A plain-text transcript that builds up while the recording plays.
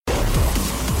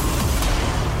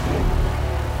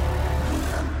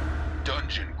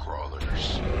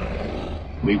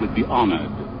We would be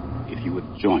honored if you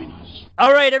would join us.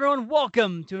 All right, everyone,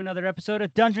 welcome to another episode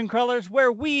of Dungeon Crawlers,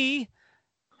 where we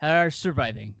are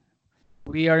surviving.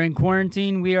 We are in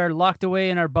quarantine. We are locked away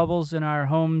in our bubbles, in our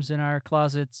homes, in our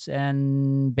closets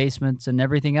and basements and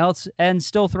everything else, and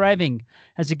still thriving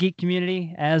as a geek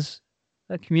community, as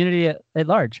a community at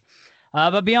large.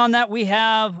 But beyond that, we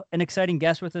have an exciting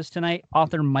guest with us tonight,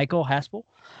 author Michael Haspel,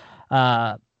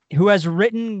 who has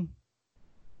written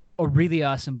a really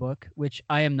awesome book, which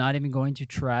I am not even going to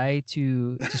try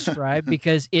to describe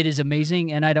because it is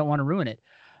amazing and I don't want to ruin it.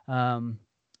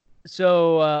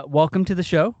 So welcome to the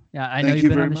show. Yeah, I know you've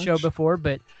been on the show before,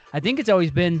 but I think it's always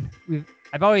been,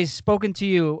 I've always spoken to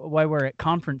you while we're at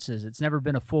conferences. It's never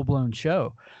been a full-blown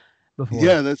show before.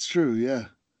 Yeah, that's true. Yeah.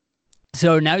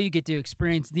 So now you get to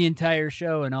experience the entire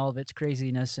show and all of its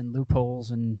craziness and loopholes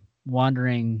and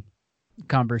wandering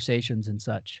conversations and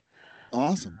such.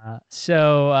 Awesome.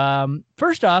 So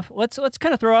first off, let's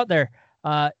kind of throw out there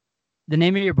the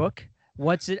name of your book,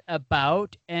 what's it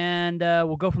about, and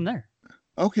we'll go from there.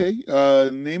 Okay.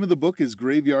 Name of the book is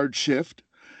Graveyard Shift,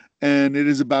 and it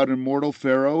is about immortal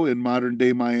pharaoh in modern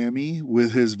day Miami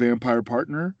with his vampire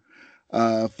partner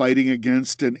fighting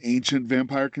against an ancient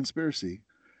vampire conspiracy.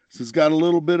 So it's got a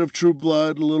little bit of True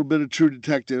Blood, a little bit of True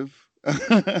Detective.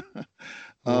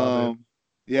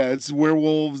 Yeah, it's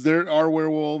werewolves. There are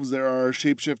werewolves. There are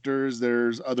shapeshifters.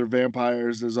 There's other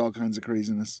vampires. There's all kinds of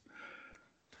craziness.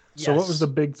 So what was the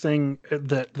big thing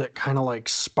that kind of like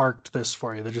sparked this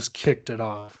for you, that just kicked it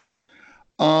off?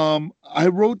 I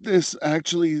wrote this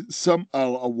actually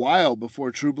a while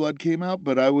before True Blood came out,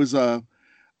 but I was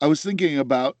thinking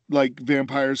about like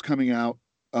vampires coming out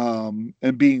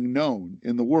and being known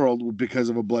in the world because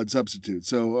of a blood substitute.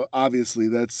 So obviously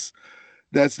that's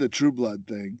the True Blood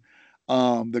thing.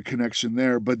 The connection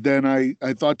there. But then I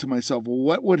thought to myself, well,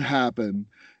 what would happen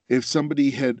if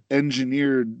somebody had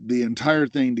engineered the entire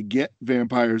thing to get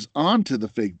vampires onto the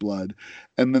fake blood,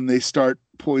 and then they start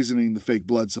poisoning the fake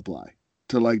blood supply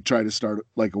to like try to start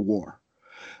like a war.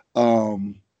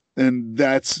 And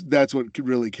that's what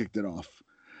really kicked it off.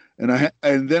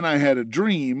 And then I had a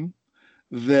dream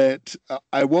that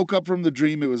I woke up from the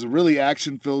dream. It was a really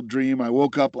action-filled dream. I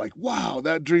woke up like, wow,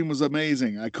 that dream was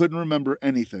amazing. I couldn't remember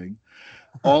anything.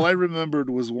 All I remembered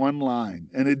was one line,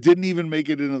 and it didn't even make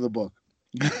it into the book.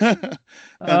 And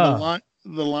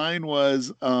the line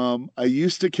was, I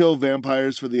used to kill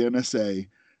vampires for the NSA.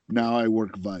 Now I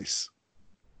work Vice.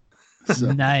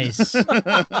 So. Nice. And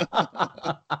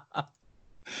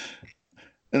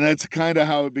that's kind of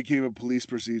how it became a police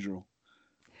procedural.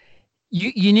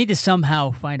 You need to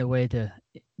somehow find a way to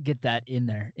get that in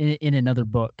there in another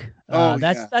book.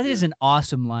 That is an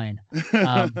awesome line.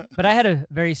 But I had a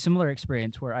very similar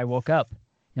experience where I woke up,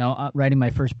 writing my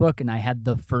first book, and I had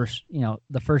the first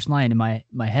line in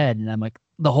my head, and I'm like,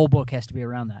 the whole book has to be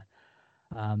around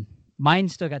that. Mine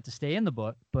still got to stay in the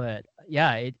book, but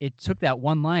yeah, it took that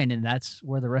one line, and that's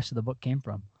where the rest of the book came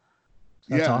from.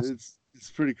 So that's awesome.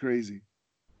 It's pretty crazy.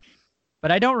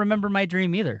 But I don't remember my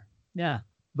dream either. Yeah.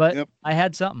 But I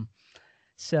had something.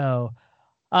 So,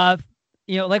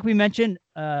 like we mentioned,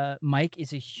 Mike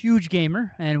is a huge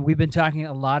gamer, and we've been talking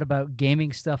a lot about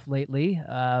gaming stuff lately.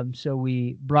 So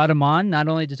we brought him on not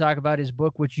only to talk about his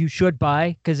book, which you should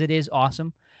buy because it is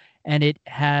awesome, and it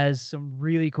has some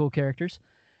really cool characters,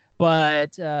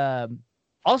 but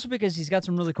also because he's got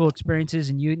some really cool experiences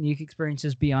and unique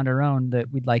experiences beyond our own that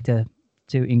we'd like to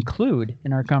include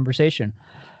in our conversation.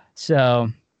 So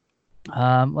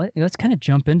let's kind of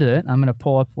jump into it. I'm going to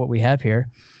pull up what we have here.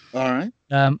 All right.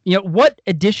 What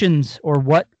editions or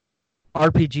what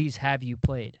RPGs have you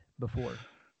played before?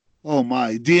 Oh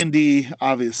my, D&D,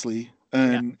 obviously.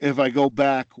 And if I go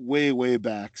back, way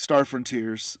back, Star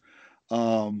Frontiers,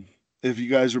 if you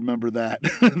guys remember that,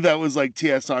 that was like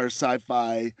TSR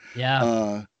sci-fi.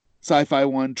 Yeah. Sci-fi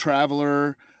one,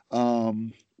 Traveler.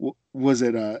 Was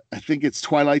it, I think it's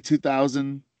Twilight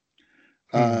 2000.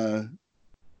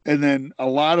 And then a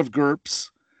lot of GURPS,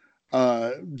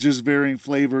 just varying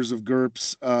flavors of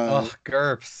GURPS.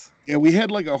 GURPS. Yeah, we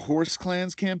had like a Horse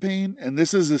Clans campaign, and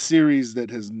this is a series that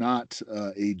has not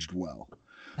aged well.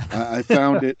 I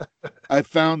found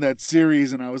that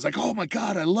series, and I was like, oh my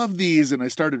God, I love these. And I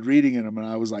started reading them, and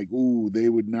I was like, ooh, they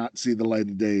would not see the light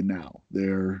of day now.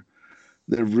 They're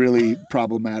really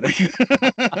problematic,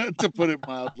 to put it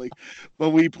mildly. But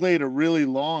we played a really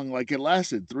long, like it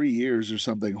lasted 3 years or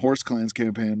something, Horse Clans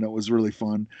campaign that was really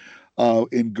fun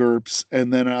in GURPS.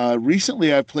 And then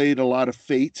recently I played a lot of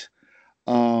Fate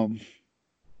and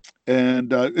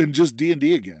just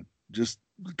D&D again, just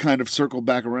kind of circle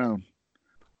back around.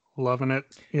 Loving it.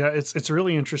 Yeah, it's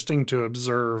really interesting to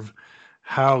observe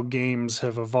how games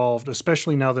have evolved,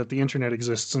 especially now that the internet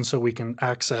exists, and so we can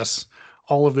access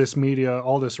all of this media,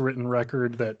 all this written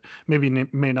record that maybe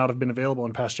may not have been available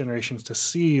in past generations, to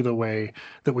see the way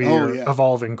that we are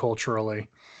evolving culturally.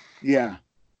 Yeah.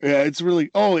 Yeah, it's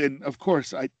really. Oh, and of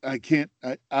course, I can't.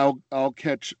 I'll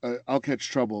catch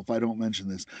trouble if I don't mention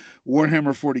this.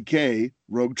 Warhammer 40K,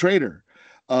 Rogue Trader,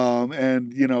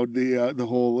 and the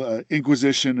whole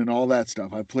Inquisition and all that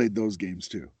stuff. I've played those games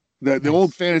too. The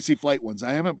old Fantasy Flight ones.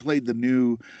 I haven't played the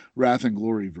new Wrath and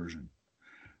Glory version,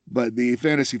 but the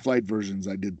Fantasy Flight versions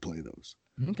I did play those.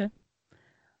 Okay.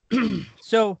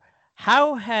 So,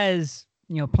 how has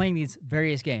playing these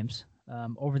various games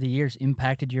over the years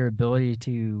impacted your ability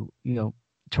to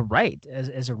write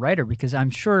as a writer? Because I'm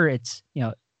sure it's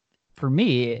for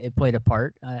me it played a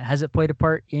part. Has it played a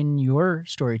part in your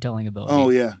storytelling ability? Oh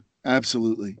yeah,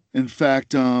 absolutely. In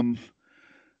fact, the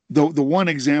one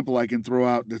example I can throw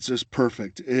out that's just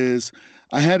perfect is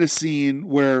I had a scene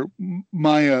where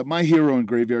my hero in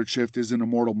Graveyard Shift is an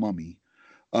immortal mummy.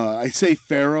 I say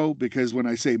pharaoh because when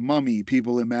I say mummy,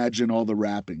 people imagine all the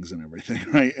wrappings and everything,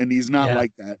 right? And he's not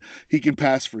like that. He can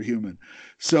pass for human.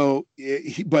 So,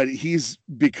 but he's,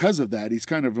 because of that, he's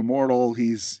kind of immortal.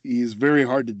 He's very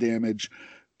hard to damage.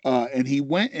 And he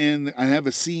went in. I have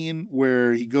a scene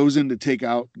where he goes in to take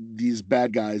out these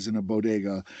bad guys in a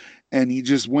bodega, and he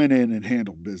just went in and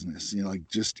handled business.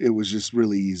 It was just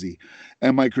really easy.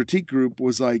 And my critique group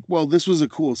was like, "Well, this was a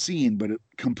cool scene, but it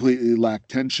completely lacked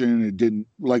tension. It didn't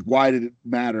why did it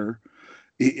matter?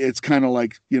 It's kind of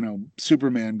like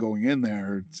Superman going in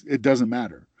there. It doesn't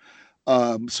matter."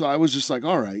 So I was just like,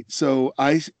 all right. So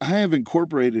I have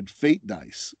incorporated fate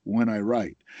dice when I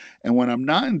write. And when I'm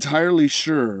not entirely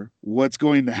sure what's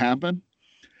going to happen,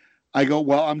 I go,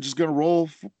 well, I'm just going to roll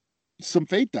some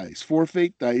fate dice, 4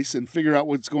 fate dice, and figure out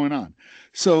what's going on.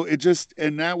 So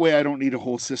and that way I don't need a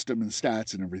whole system and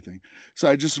stats and everything. So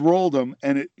I just rolled them,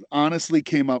 and it honestly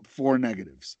came up 4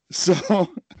 negatives. So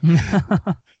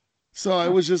I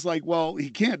was just like, well, he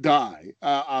can't die,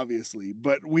 obviously,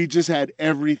 but we just had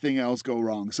everything else go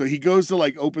wrong. So he goes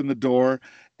to open the door,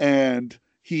 and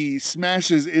he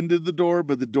smashes into the door,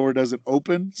 but the door doesn't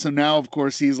open. So now, of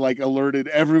course, he's alerted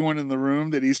everyone in the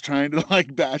room that he's trying to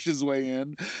bash his way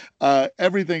in.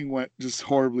 Everything went just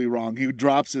horribly wrong. He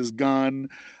drops his gun.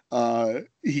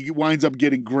 He winds up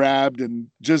getting grabbed and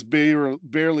just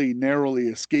barely narrowly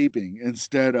escaping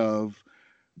instead of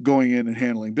going in and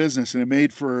handling business. And it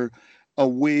made for a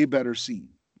way better scene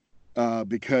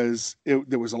because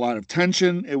there was a lot of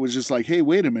tension. It was just like, hey,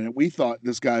 wait a minute. We thought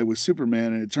this guy was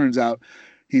Superman, and it turns out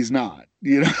he's not.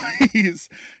 He's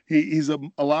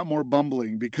a lot more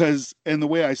bumbling because, and the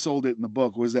way I sold it in the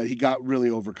book was that he got really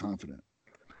overconfident.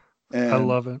 And, I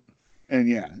love it.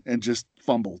 And just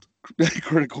fumbled,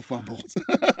 critical fumbles.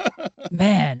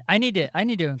 Man, I need to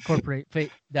incorporate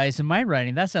fate dice in my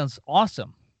writing. That sounds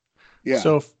awesome.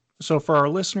 Yeah. So for our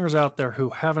listeners out there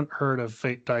who haven't heard of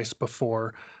fate dice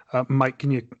before, Mike, can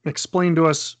you explain to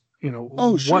us,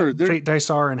 what fate dice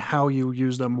are and how you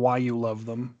use them, why you love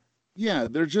them? Yeah,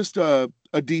 they're just a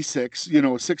D6, a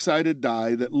 6-sided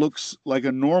die that looks like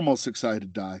a normal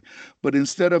 6-sided die, but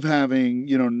instead of having,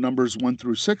 numbers 1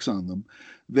 through 6 on them,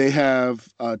 they have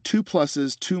 2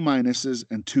 pluses, 2 minuses,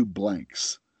 and 2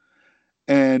 blanks.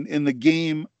 And in the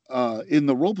game, in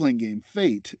the role-playing game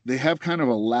Fate, they have kind of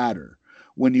a ladder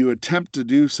when you attempt to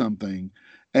do something,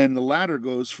 and the ladder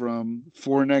goes from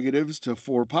 4 negatives to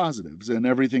 4 positives and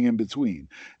everything in between.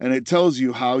 And it tells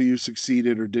you how you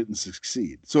succeeded or didn't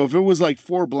succeed. So if it was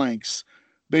 4 blanks,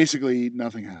 basically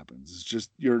nothing happens. It's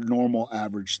just your normal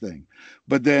average thing.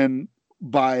 But then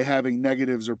by having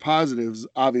negatives or positives,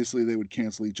 obviously they would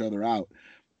cancel each other out.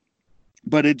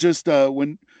 But it just,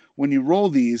 when you roll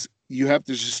these, you have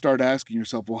to just start asking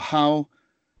yourself, well,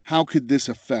 how could this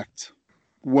affect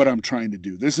what I'm trying to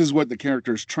do? This is what the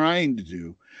character is trying to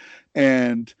do.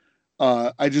 And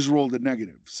I just rolled a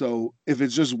negative. So if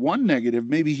it's just 1 negative,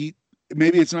 maybe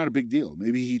it's not a big deal.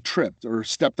 Maybe he tripped or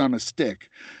stepped on a stick,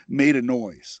 made a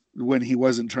noise when he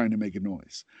wasn't trying to make a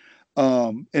noise.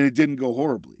 And it didn't go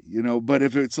horribly, but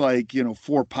if it's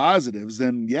 4 positives,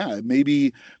 then yeah,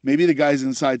 maybe the guy's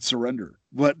inside surrender,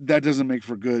 but that doesn't make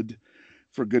for good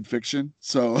fiction.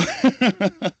 So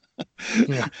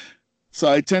yeah. So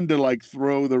I tend to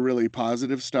throw the really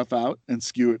positive stuff out and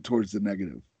skew it towards the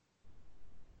negative.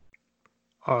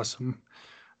 Awesome.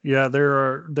 Yeah, there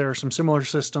are some similar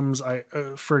systems.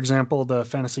 For example, the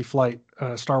Fantasy Flight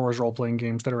Star Wars role-playing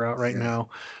games that are out right now.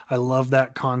 I love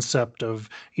that concept of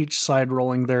each side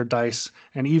rolling their dice,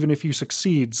 and even if you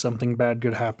succeed, something bad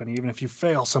could happen. Even if you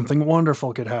fail, something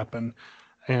wonderful could happen.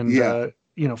 And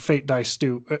Fate dice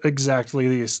do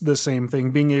exactly the same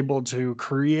thing, being able to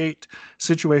create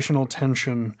situational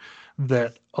tension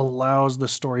that allows the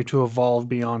story to evolve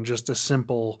beyond just a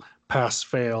simple pass,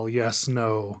 fail, yes,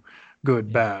 no,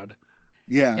 good, bad.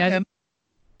 Yeah. And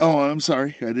I'm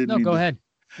sorry. I didn't mean go to. ahead.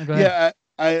 No, go ahead. Yeah,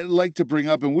 I like to bring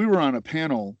up, and we were on a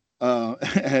panel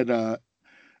at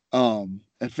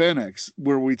FanX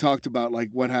where we talked about like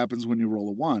what happens when you roll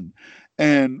a 1.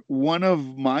 And one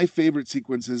of my favorite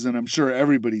sequences, and I'm sure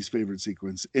everybody's favorite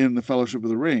sequence in the Fellowship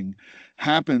of the Ring,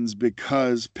 happens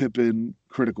because Pippin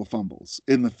critical fumbles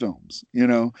in the films.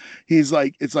 He's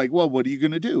like, it's like, well, what are you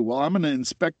going to do? Well, I'm going to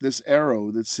inspect this arrow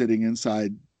that's sitting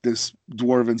inside this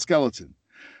dwarven skeleton.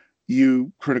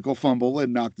 You critical fumble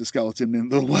and knock the skeleton in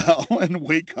the well and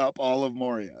wake up all of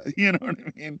Moria. You know what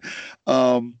I mean?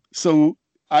 So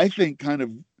I think kind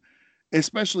of,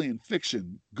 especially in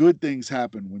fiction, good things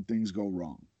happen when things go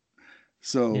wrong.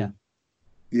 So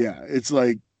yeah, it's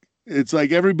like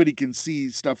everybody can see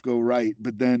stuff go right,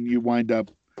 but then you wind up,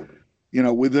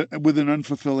 with an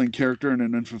unfulfilling character and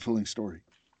an unfulfilling story.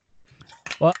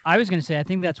 Well, I was going to say, I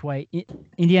think that's why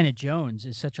Indiana Jones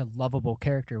is such a lovable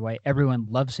character, why everyone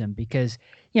loves him, because,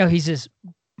 he's this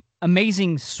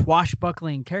amazing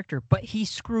swashbuckling character, but he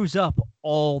screws up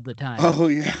all the time. Oh,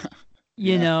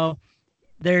 yeah.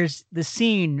 There's the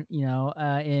scene,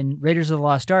 in Raiders of the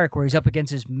Lost Ark where he's up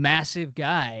against this massive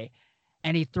guy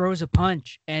and he throws a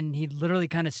punch and he literally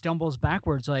kind of stumbles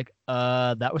backwards like,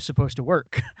 that was supposed to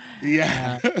work.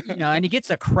 Yeah. And he gets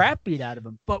the crap beat out of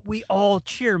him, but we all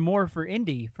cheer more for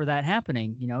Indy for that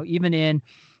happening, even in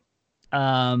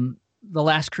The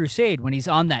Last Crusade, when he's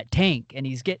on that tank and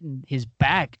he's getting his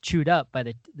back chewed up by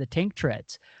the tank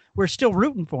treads. We're still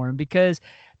rooting for him because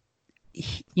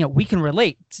we can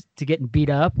relate to getting beat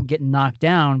up and getting knocked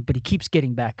down, but he keeps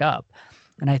getting back up.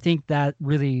 And I think that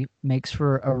really makes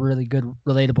for a really good,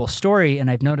 relatable story.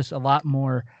 And I've noticed a lot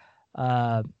more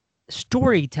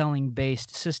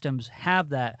storytelling-based systems have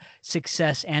that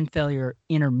success and failure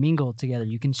intermingled together.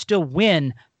 You can still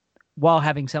win while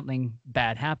having something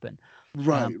bad happen.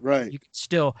 Right. You can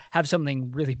still have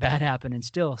something really bad happen and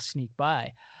still sneak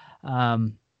by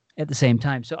at the same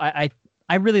time. So I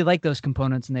really like those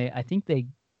components, and I think they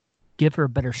give her a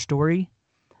better story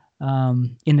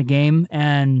in the game.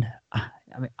 And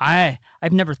I've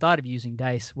never thought of using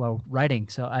dice while writing,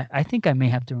 so I think I may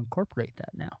have to incorporate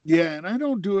that now. Yeah, and I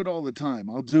don't do it all the time.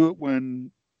 I'll do it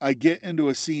when I get into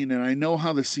a scene and I know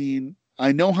how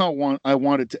I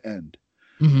want it to end,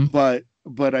 but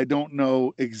I don't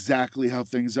know exactly how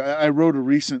things. I wrote a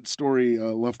recent story, a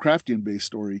Lovecraftian based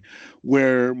story,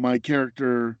 where my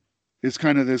character is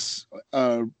kind of this.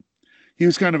 He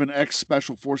was kind of an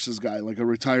ex-special forces guy, like a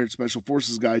retired special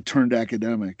forces guy turned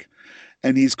academic.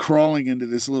 And he's crawling into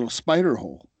this little spider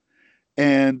hole.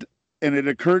 And it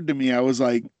occurred to me, I was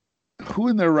like, who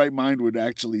in their right mind would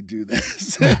actually do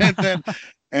this?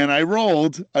 and I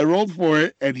rolled for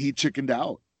it, and he chickened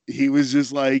out. He was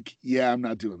just like, yeah, I'm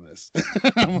not doing this.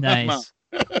 Nice.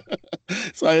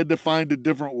 So I had to find a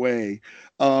different way.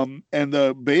 And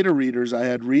the beta readers I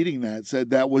had reading that said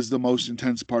that was the most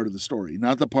intense part of the story,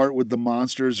 not the part with the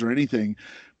monsters or anything,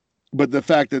 but the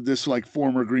fact that this like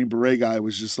former Green Beret guy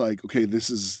was just like, okay, this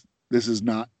is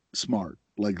not smart.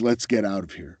 Like, let's get out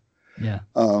of here. Yeah.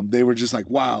 They were just like,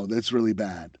 wow, that's really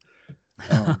bad.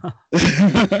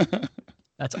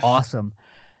 That's awesome.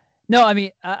 No,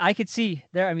 I could see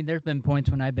there. There's been points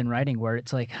when I've been writing where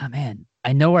it's like, oh man,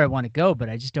 I know where I want to go, but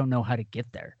I just don't know how to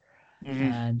get there. Mm-hmm.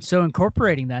 And so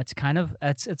incorporating that's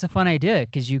it's a fun idea,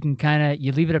 because you can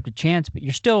you leave it up to chance, but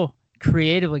you're still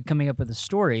creatively coming up with a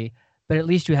story. But at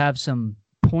least you have some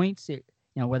points,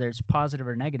 whether it's positive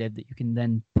or negative, that you can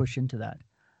then push into that.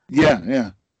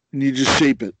 Yeah. And you just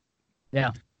shape it.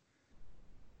 Yeah.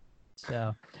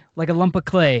 So, like a lump of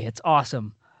clay. It's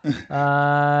awesome.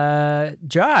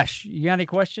 Josh, you got any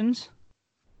questions?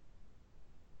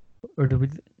 Or do we?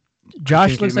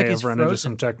 Josh looks like he's run into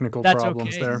some technical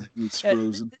problems there. It's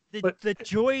frozen. The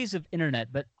joys of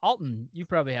internet. But Alton, you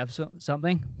probably have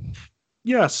something.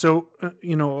 Yeah, so,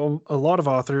 a lot of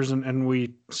authors, and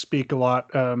we speak a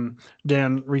lot.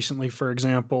 Dan, recently, for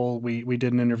example, we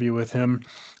did an interview with him,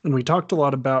 and we talked a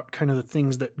lot about kind of the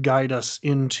things that guide us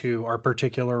into our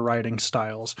particular writing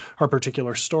styles, our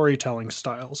particular storytelling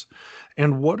styles.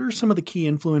 And what are some of the key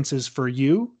influences for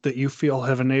you that you feel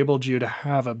have enabled you to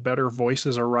have a better voice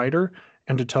as a writer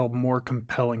and to tell more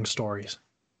compelling stories?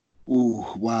 Ooh,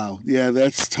 wow. Yeah,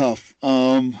 that's tough.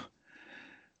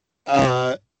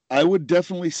 I would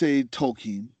definitely say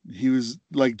Tolkien. He was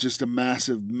like just a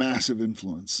massive, massive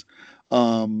influence.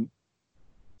 Even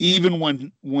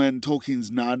when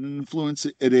Tolkien's not an influence,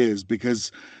 it is,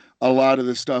 because a lot of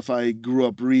the stuff I grew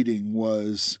up reading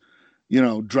was, you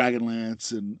know,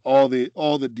 Dragonlance and all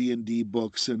the D&D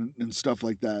books and stuff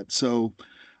like that. So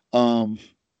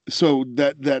so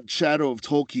that shadow of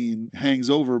Tolkien hangs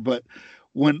over. But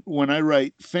when I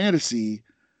write fantasy,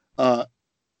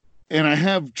 and I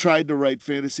have tried to write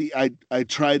fantasy, I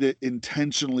try to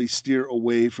intentionally steer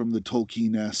away from the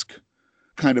Tolkien-esque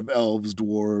kind of elves,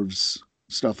 dwarves,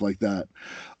 stuff like that.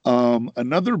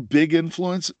 Another big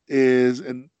influence is,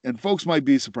 and folks might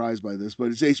be surprised by this, but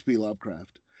it's H.P.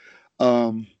 Lovecraft.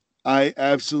 I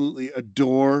absolutely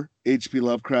adore H.P.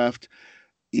 Lovecraft.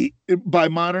 By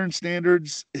modern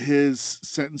standards, his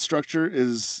sentence structure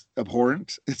is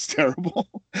abhorrent. It's terrible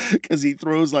because he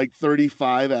throws like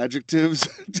 35 adjectives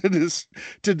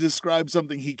to describe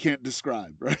something he can't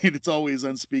describe, right? It's always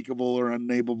unspeakable or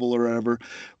unnameable or whatever.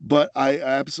 But I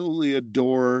absolutely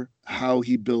adore how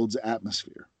he builds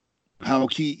atmosphere, how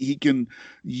he can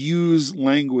use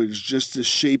language just to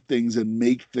shape things and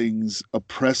make things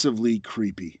oppressively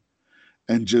creepy.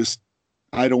 And just,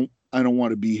 I don't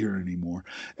want to be here anymore.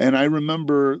 And I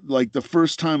remember, like, the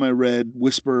first time I read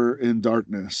Whisper in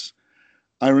Darkness,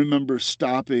 I remember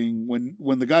stopping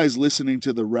when the guy's listening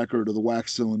to the record or the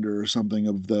wax cylinder or something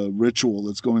of the ritual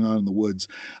that's going on in the woods.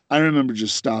 I remember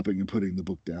just stopping and putting the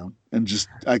book down, and just,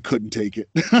 I couldn't take it.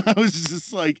 I was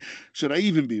just like, should I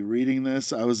even be reading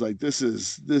this? I was like, this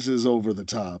is over the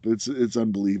top. It's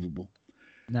unbelievable.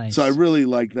 Nice. So I really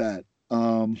like that.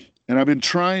 And I've been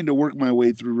trying to work my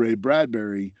way through Ray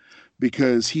Bradbury,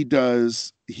 because he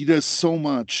does so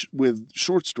much with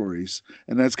short stories,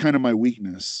 and that's kind of my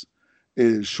weakness,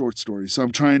 is short stories. So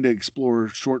I'm trying to explore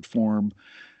short form,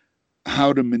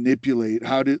 how to manipulate,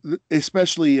 how to,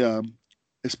 especially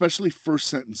first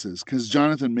sentences, because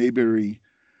Jonathan Mayberry,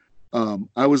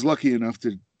 I was lucky enough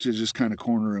to just kind of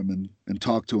corner him and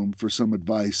talk to him for some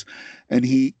advice, and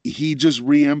he just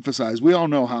reemphasized, we all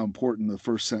know how important the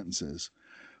first sentence is,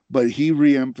 but he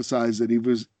reemphasized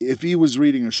that if he was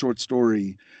reading a short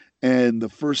story and the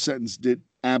first sentence did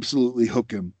absolutely hook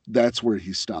him, that's where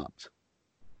he stopped.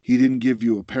 He didn't give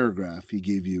you a paragraph, he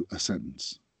gave you a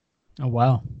sentence. Oh,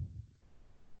 wow.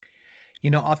 You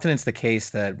know, often it's the case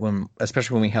that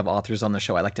especially when we have authors on the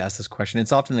show, I like to ask this question.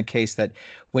 It's often the case that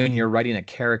when you're writing a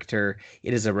character,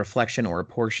 it is a reflection or a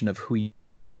portion of who you.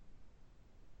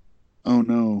 Oh,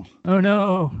 no. Oh,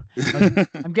 no.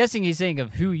 I'm guessing he's saying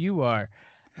of who you are.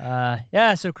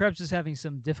 Yeah, so Krebs is having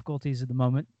some difficulties at the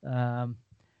moment. I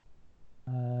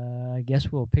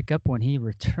guess we'll pick up when he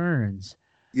returns.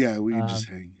 Yeah, we can just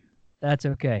hang. That's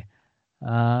okay.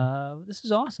 This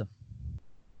is awesome.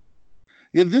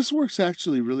 Yeah, this works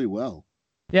actually really well.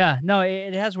 Yeah, no,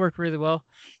 it has worked really well.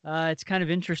 It's kind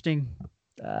of interesting.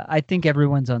 I think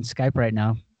everyone's on Skype right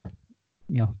now,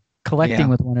 you know, collecting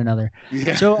with one another.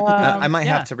 Yeah. So I might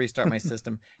have to restart my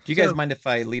system. Do you guys mind if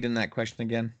I lead in that question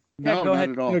again? No, go not ahead.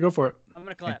 at all. Yeah, go for it. I'm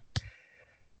going to clap.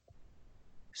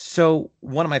 So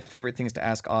one of my favorite things to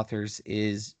ask authors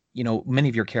is, you know, many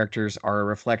of your characters are a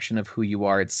reflection of who you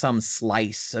are. It's some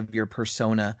slice of your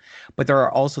persona, but there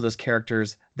are also those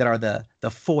characters that are the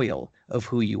foil of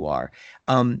who you are.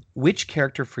 Which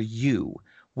character for you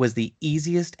was the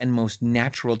easiest and most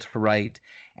natural to write,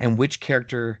 and which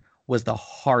character was the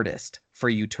hardest for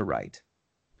you to write?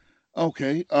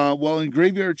 Okay. Well, in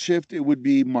Graveyard Shift, it would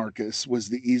be Marcus was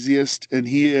the easiest. And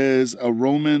he is a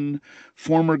Roman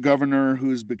former governor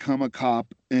who's become a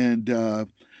cop. And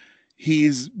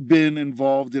he's been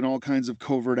involved in all kinds of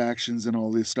covert actions and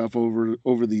all this stuff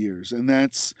over the years. And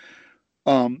that's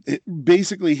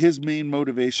basically his main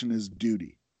motivation is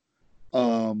duty.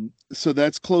 So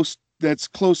that's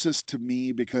closest to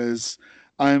me, because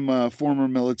I'm a former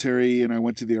military and I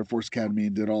went to the Air Force Academy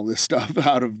and did all this stuff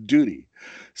out of duty.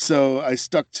 So I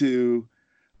stuck to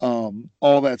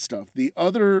all that stuff. The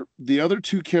other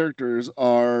two characters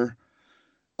are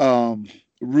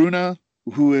Runa,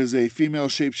 who is a female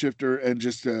shapeshifter and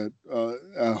just a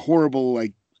horrible,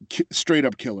 like, straight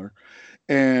up killer,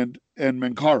 and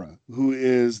Menkara, who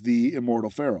is the immortal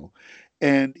pharaoh.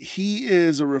 And he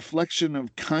is a reflection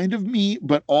of kind of me,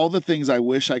 but all the things I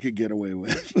wish I could get away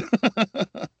with.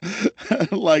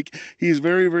 Like, he's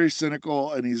very, very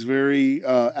cynical, and he's very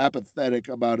apathetic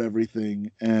about everything.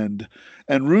 And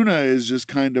Runa is just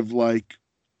kind of like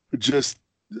just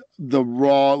the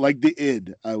raw, like the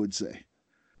id, I would say,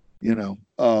 you know,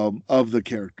 of the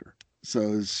character.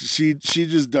 So she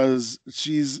just does,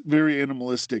 she's very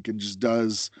animalistic and just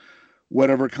does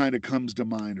whatever kind of comes to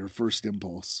mind, her first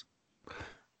impulse.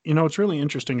 You know, what's really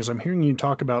interesting is I'm hearing you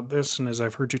talk about this, and as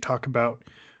I've heard you talk about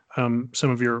some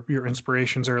of your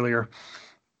inspirations earlier,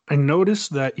 I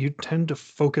noticed that you tend to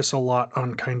focus a lot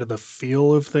on kind of the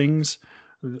feel of things.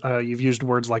 You've used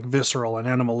words like visceral and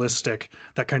animalistic,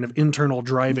 that kind of internal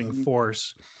driving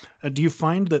force. Do you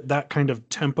find that that kind of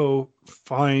tempo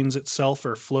finds itself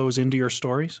or flows into your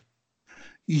stories?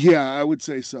 Yeah, I would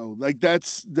say so. Like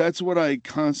that's what I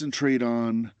concentrate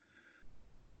on.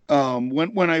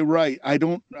 When I write, I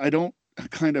don't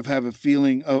kind of have a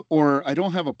feeling or I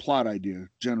don't have a plot idea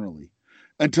generally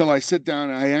until I sit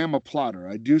down. I am a plotter.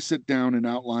 I do sit down and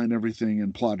outline everything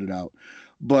and plot it out.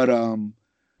 But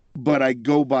but I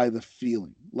go by the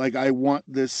feeling. Like I want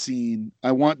this scene,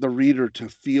 I want the reader to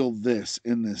feel this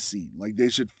in this scene. Like they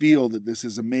should feel that this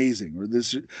is amazing, or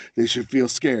they should feel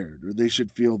scared, or they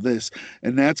should feel this.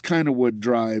 And that's kind of what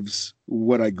drives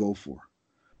what I go for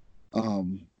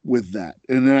with that.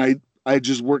 And then I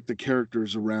just work the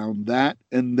characters around that,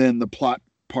 and then the plot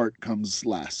part comes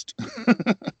last.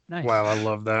 Nice. Wow, I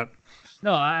love that.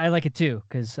 No, I like it too,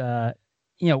 because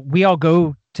we all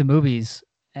go to movies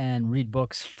and read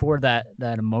books for that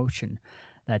emotion,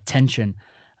 that tension.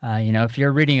 If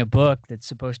you're reading a book that's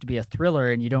supposed to be a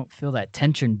thriller and you don't feel that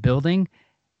tension building,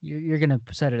 you're going to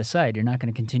set it aside. You're not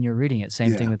going to continue reading it.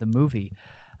 Same thing with a movie.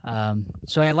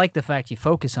 So I like the fact you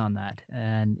focus on that,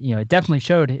 and it definitely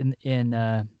showed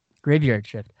in Graveyard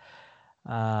Shift.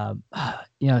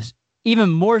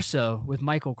 Even more so with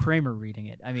Michael Kramer reading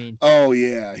it. I mean, oh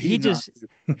yeah, he just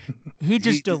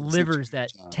delivers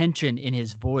that tension in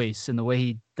his voice and the way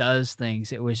he does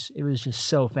things. It was just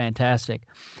so fantastic.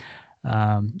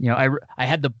 I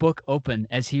had the book open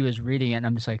as he was reading it, and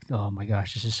I'm just like, oh my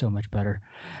gosh, this is so much better.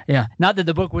 Yeah, not that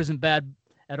the book wasn't bad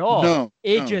at all. No,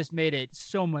 it just made it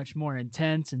so much more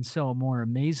intense and so more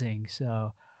amazing.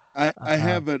 So I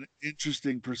have an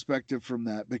interesting perspective from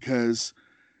that because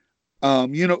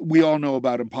we all know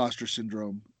about imposter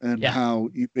syndrome and how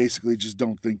you basically just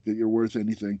don't think that you're worth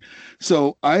anything.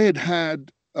 So I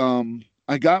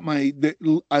got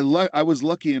I was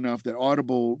lucky enough that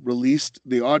Audible released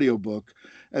the audiobook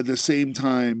at the same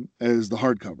time as the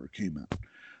hardcover came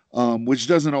out, which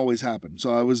doesn't always happen.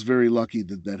 So I was very lucky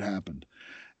that happened.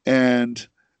 And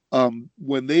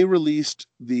when they released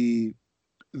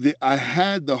I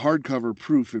had the hardcover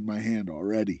proof in my hand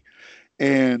already,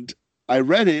 and I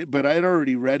read it, but I'd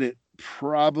already read it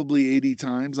probably 80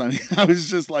 times. I mean, I was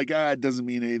just like, it doesn't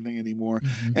mean anything anymore.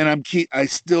 Mm-hmm. And I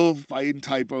still find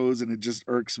typos, and it just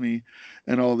irks me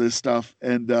and all this stuff.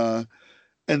 And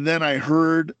then I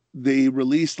heard they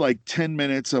released like 10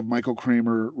 minutes of Michael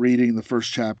Kramer reading the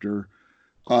first chapter,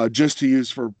 just to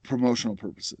use for promotional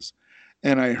purposes.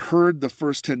 And I heard the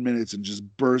first 10 minutes and just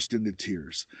burst into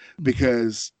tears,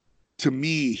 because to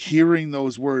me, hearing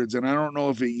those words, and I don't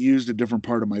know if it used a different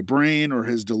part of my brain or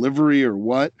his delivery or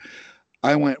what,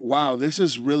 I went, wow, this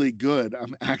is really good.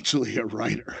 I'm actually a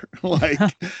writer.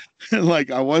 like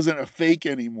I wasn't a fake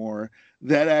anymore.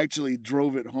 That actually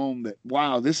drove it home that,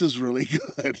 wow, this is really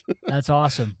good. That's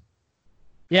awesome.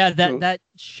 Yeah, that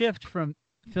shift from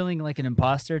feeling like an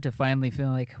imposter to finally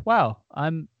feeling like, wow, I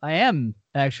am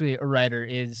actually a writer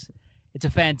it's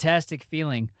a fantastic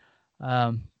feeling.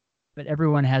 But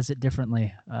everyone has it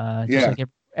differently. Just like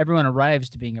everyone arrives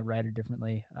to being a writer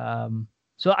differently.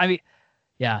 So I mean,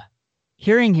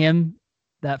 hearing him,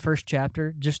 that first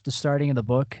chapter, just the starting of the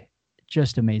book,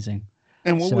 just amazing.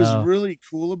 And what was really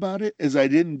cool about it is I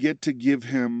didn't get to give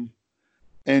him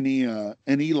any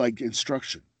like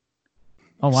instruction.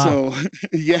 Oh, wow.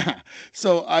 So,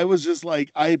 So I was just like,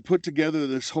 I had put together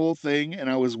this whole thing, and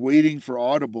I was waiting for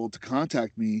Audible to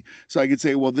contact me so I could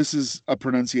say, well, this is a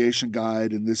pronunciation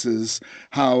guide, and this is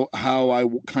how I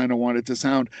kind of want it to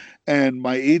sound. And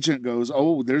my agent goes,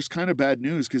 oh, there's kind of bad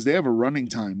news, because they have a running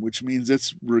time, which means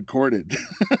it's recorded.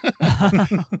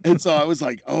 And so I was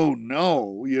like, oh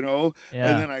no,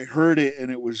 And then I heard it,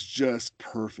 and it was just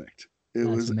perfect. That's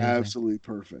was amazing. Absolutely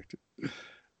perfect.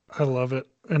 I love it.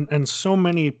 And so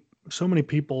many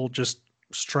people just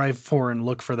strive for and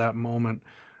look for that moment.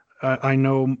 I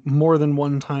know more than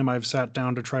one time I've sat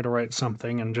down to try to write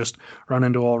something and just run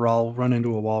into a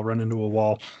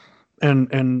wall.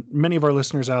 And many of our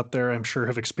listeners out there, I'm sure,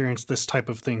 have experienced this type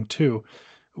of thing too.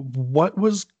 What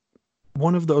was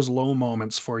one of those low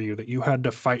moments for you that you had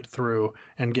to fight through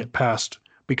and get past?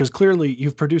 Because clearly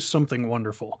you've produced something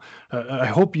wonderful. I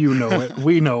hope you know it.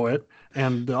 We know it.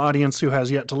 And the audience who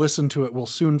has yet to listen to it will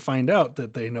soon find out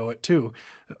that they know it too.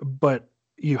 But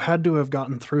you had to have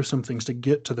gotten through some things to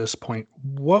get to this point.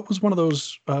 What was one of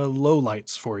those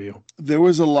lowlights for you? There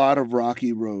was a lot of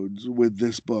rocky roads with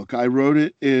this book. I wrote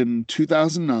it in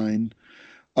 2009.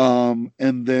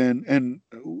 And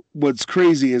what's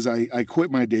crazy is I quit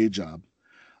my day job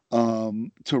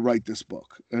to write this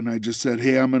book. And I just said,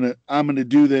 hey, I'm going to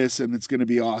do this, and it's going to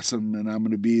be awesome. And I'm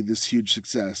going to be this huge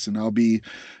success, and I'll be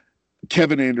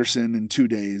Kevin Anderson in 2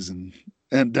 days,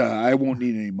 and I won't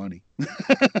need any money.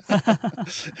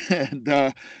 And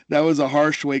that was a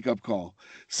harsh wake up call.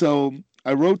 So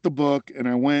I wrote the book, and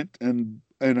I went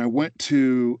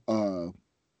to.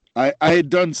 I had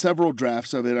done several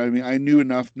drafts of it. I mean, I knew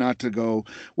enough not to go,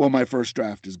 well, my first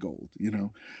draft is gold,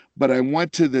 But I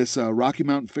went to this Rocky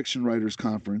Mountain Fiction Writers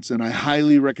Conference, and I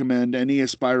highly recommend any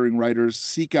aspiring writers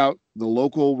seek out the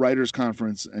local writers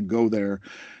conference and go there.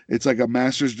 It's like a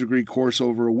master's degree course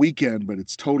over a weekend, but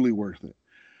it's totally worth it.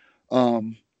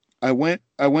 I went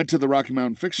to the Rocky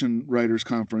Mountain Fiction Writers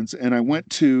Conference, and I went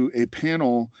to a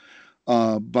panel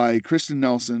by Kristen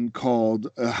Nelson called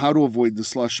How to Avoid the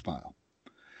Slush Pile.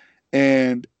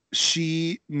 And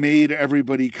she made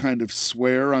everybody kind of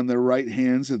swear on their right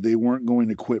hands that they weren't going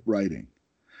to quit writing.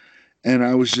 And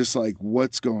I was just like,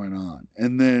 what's going on?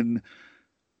 And then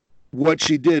what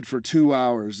she did for 2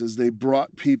 hours is they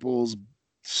brought people's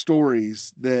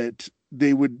stories that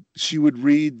she would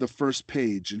read the first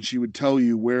page, and she would tell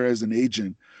you where, as an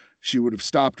agent, she would have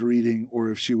stopped reading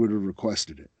or if she would have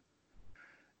requested it.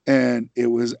 And it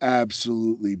was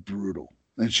absolutely brutal.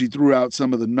 And she threw out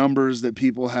some of the numbers that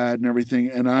people had and everything.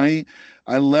 And I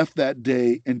left that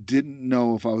day and didn't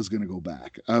know if I was going to go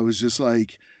back. I was just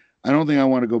like, I don't think I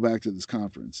want to go back to this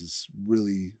conference. It's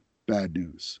really bad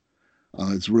news.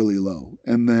 It's really low.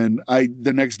 And then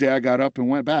the next day I got up and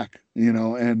went back,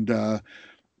 and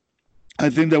I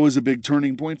think that was a big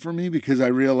turning point for me, because I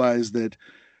realized that,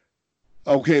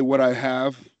 okay, what I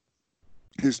have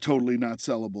is totally not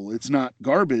sellable. It's not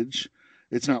garbage.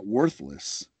 It's not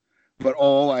worthless. But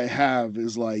all I have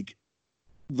is like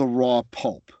the raw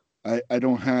pulp. I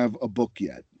don't have a book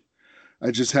yet.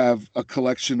 I just have a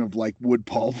collection of like wood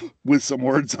pulp with some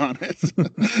words on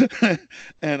it.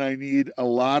 And I need a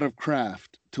lot of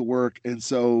craft to work. And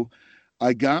so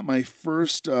I got my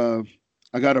first, I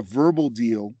got a verbal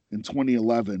deal in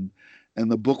 2011,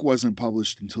 and the book wasn't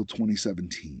published until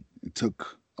 2017. It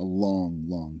took a long,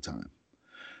 long time.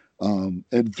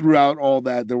 And throughout all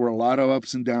that, there were a lot of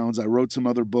ups and downs. I wrote some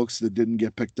other books that didn't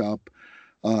get picked up,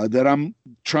 that I'm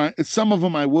trying. Some of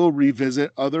them I will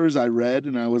revisit. Others I read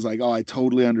and I was like, oh, I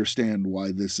totally understand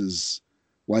why this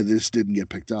didn't get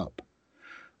picked up.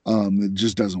 It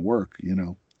just doesn't work,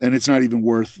 and it's not even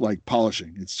worth like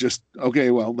polishing. It's just,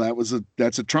 okay, well,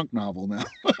 that's a trunk novel now.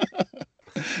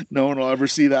 No one will ever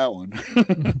see that one.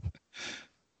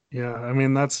 Yeah. I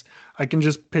mean, I can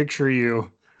just picture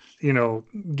you,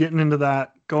 getting into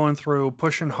that, going through,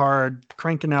 pushing hard,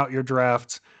 cranking out your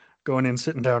drafts, going in,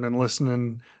 sitting down and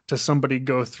listening to somebody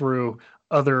go through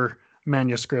other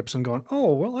manuscripts and going,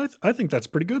 oh, well, I think that's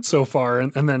pretty good so far.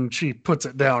 And then she puts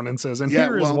it down and says, and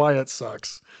here is why it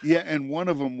sucks. Yeah. And one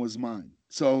of them was mine.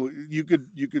 So you could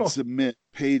submit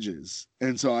pages.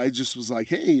 And so I just was like,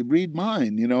 hey, read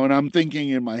mine, and I'm thinking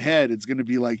in my head, it's going to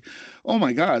be like, oh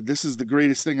my God, this is the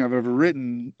greatest thing I've ever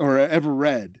written or ever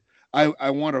read. I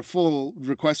want a full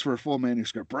request for a full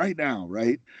manuscript right now,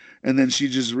 right? And then she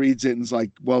just reads it and is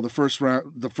like, well, the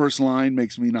first line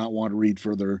makes me not want to read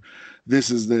further. This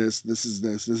is this, this is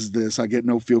this, this is this. I get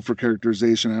no feel for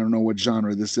characterization. I don't know what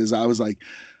genre this is. I was like,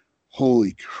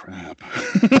 holy crap.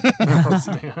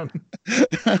 Oh, man.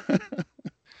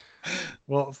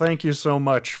 Well, thank you so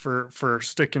much for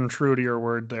sticking true to your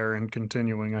word there and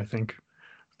continuing. I think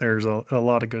there's a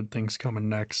lot of good things coming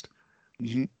next.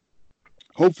 Mm-hmm.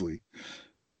 Hopefully.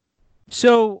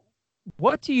 So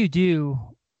what do you do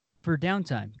for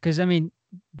downtime? Because I mean,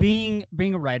 being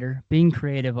a writer, being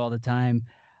creative all the time,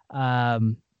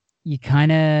 you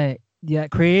kind of,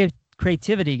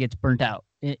 creativity gets burnt out.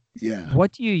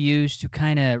 What do you use to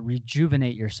kind of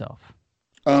rejuvenate yourself?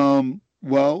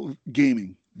 Well,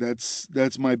 gaming.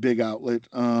 That's my big outlet.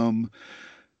 The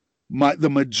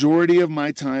majority of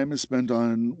my time is spent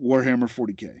on Warhammer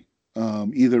 40K.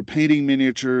 Either painting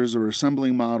miniatures or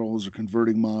assembling models or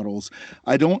converting models.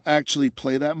 I don't actually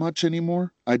play that much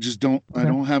anymore. I just don't. Okay. I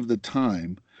don't have the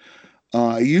time.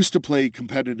 I used to play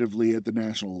competitively at the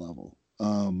national level,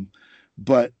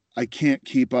 but I can't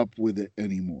keep up with it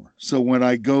anymore. So when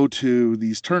I go to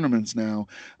these tournaments now,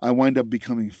 I wind up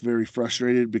becoming very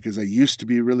frustrated because I used to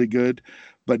be really good,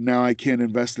 but now I can't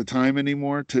invest the time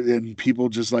anymore. And people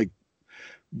just like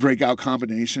break out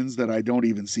combinations that I don't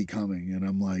even see coming. And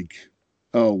I'm like,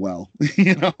 oh, well,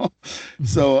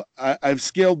 So I've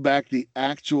scaled back the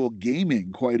actual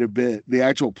gaming quite a bit, the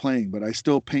actual playing, but I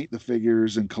still paint the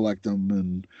figures and collect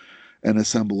them and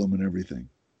assemble them and everything.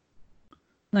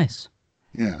 Nice.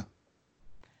 Yeah.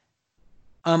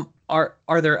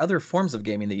 Are there other forms of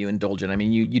gaming that you indulge in? I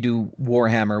mean, you do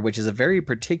Warhammer, which is a very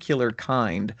particular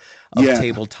kind of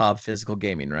tabletop physical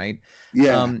gaming, right?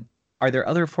 Yeah. Are there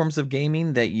other forms of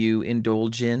gaming that you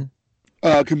indulge in?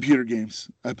 Computer games.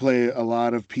 I play a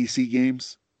lot of PC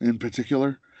games in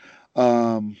particular.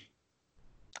 Um,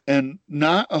 and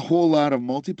not a whole lot of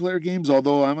multiplayer games,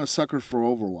 although I'm a sucker for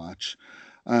Overwatch.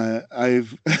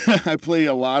 I've I play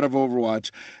a lot of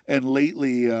Overwatch, and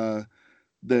lately the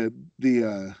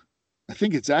I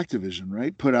think it's Activision,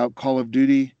 right? Put out Call of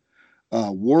Duty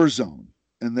Warzone,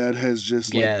 and that has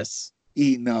just like Yes.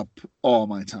 eaten up all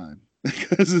my time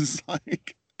because it's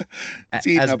like it's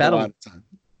eating As up a lot of time.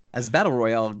 As battle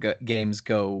royale games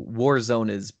go, Warzone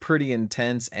is pretty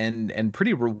intense and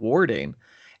pretty rewarding.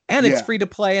 And it's Yeah. free to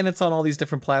play, and it's on all these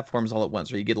different platforms all at once,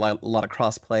 where you get a lot of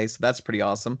cross play. So that's pretty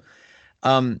awesome.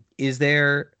 Is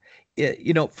there,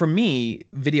 for me,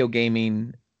 video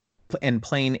gaming and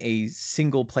playing a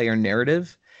single player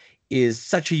narrative is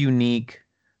such a unique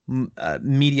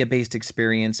media-based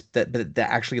experience that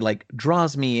actually like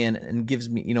draws me in and gives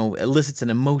me, elicits an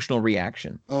emotional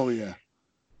reaction. Oh yeah.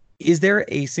 Is there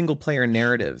a single player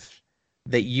narrative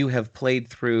that you have played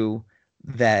through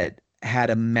that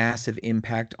had a massive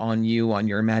impact on you, on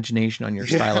your imagination, on your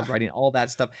style of writing, all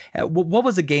that stuff? What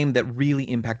was a game that really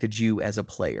impacted you as a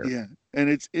player? Yeah. And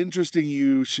it's interesting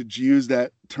you should use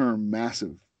that term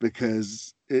massive,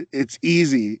 because it's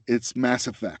easy. It's Mass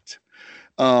Effect.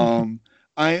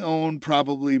 I own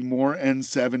probably more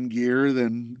N7 gear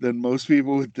than most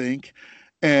people would think.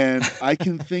 And I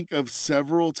can think of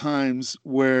several times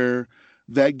where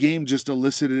that game just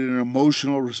elicited an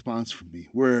emotional response from me,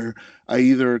 where I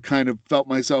either kind of felt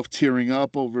myself tearing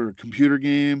up over a computer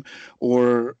game,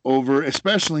 or over,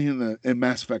 especially in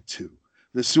Mass Effect 2,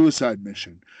 the suicide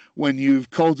mission, when you've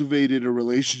cultivated a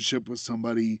relationship with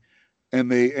somebody,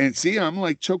 and see, I'm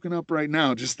like choking up right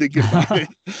now just thinking about it,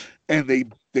 and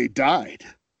they died,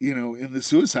 in the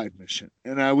suicide mission.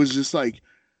 And I was just like,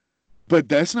 but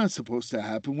that's not supposed to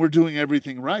happen. We're doing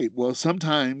everything right. Well,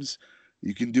 sometimes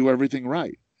you can do everything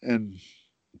right and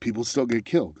people still get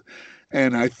killed.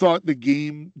 And I thought the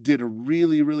game did a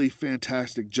really, really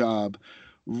fantastic job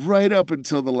right up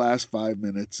until the last 5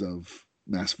 minutes of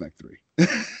Mass Effect 3.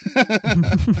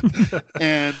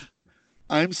 And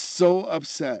I'm so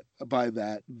upset by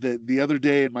that the other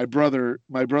day, and my brother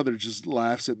just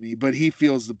laughs at me, but he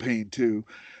feels the pain too.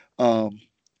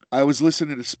 I was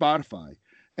listening to Spotify,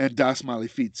 and Das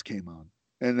Malefiz came on,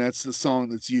 and that's the song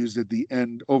that's used at the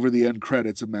end, over the end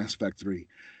credits of Mass Effect 3.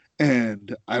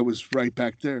 And I was right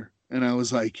back there, and I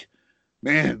was like,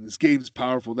 man, this game's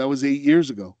powerful. That was 8 years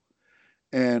ago,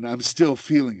 and I'm still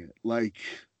feeling it like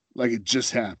it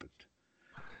just happened.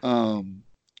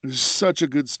 It was such a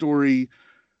good story.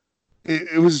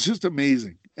 It was just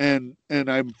amazing. And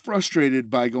I'm frustrated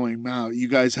by going, wow, you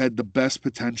guys had the best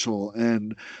potential,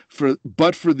 and for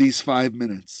these 5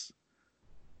 minutes,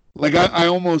 like I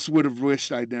almost would have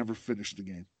wished I'd never finished the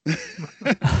game.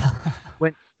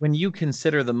 When you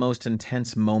consider the most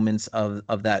intense moments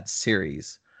of that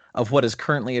series, of what is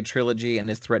currently a trilogy and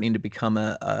is threatening to become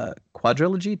a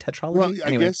quadrilogy, tetralogy. Well,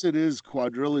 I guess it is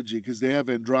quadrilogy because they have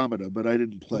Andromeda, but I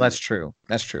didn't play. Well, that's true.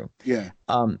 That's true. Yeah.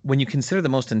 When you consider the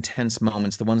most intense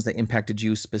moments, the ones that impacted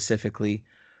you specifically,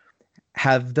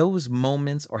 have those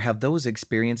moments or have those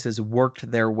experiences worked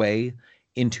their way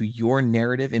into your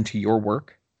narrative, into your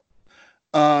work?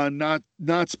 Not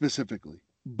specifically,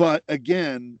 but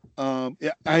again,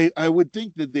 I would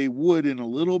think that they would in a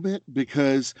little bit,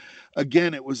 because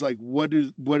again, it was like, what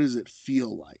does it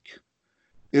feel like?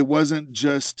 It wasn't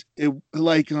just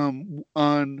like on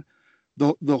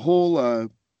the whole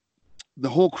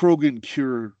Krogan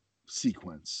cure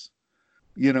sequence,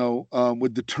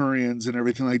 with the Turians and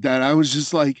everything like that. I was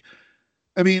just like,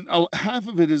 I mean, half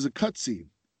of it is a cutscene,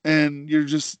 and you're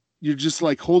just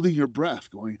like holding your breath,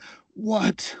 going,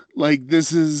 what? Like,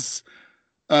 this is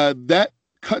that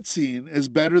cutscene is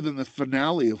better than the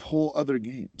finale of whole other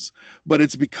games, but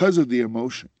it's because of the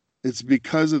emotion. It's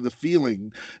because of the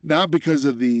feeling, not because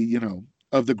of the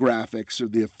of the graphics or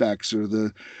the effects or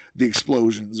the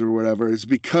explosions or whatever. It's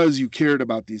because you cared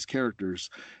about these characters,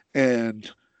 and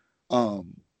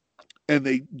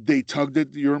they tugged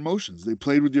at your emotions. They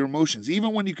played with your emotions,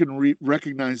 even when you can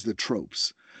recognize the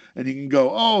tropes. And you can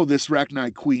go, oh, this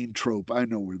Rachni Queen trope, I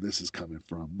know where this is coming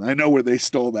from. I know where they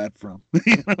stole that from.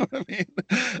 You know what I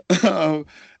mean?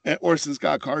 And Orson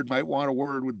Scott Card might want a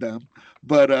word with them.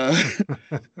 But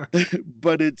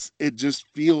but it just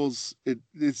feels,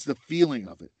 it's the feeling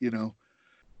of it,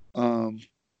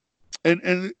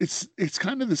 and it's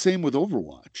kind of the same with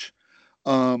Overwatch.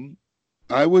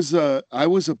 I was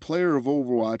a player of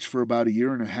Overwatch for about a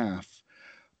year and a half.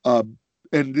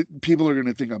 And people are going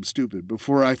to think I'm stupid,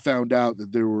 before I found out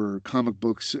that there were comic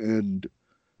books and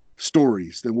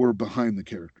stories that were behind the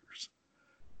characters.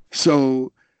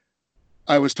 So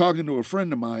I was talking to a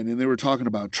friend of mine and they were talking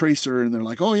about Tracer and they're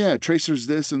like, oh yeah, Tracer's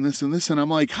this and this and this. And I'm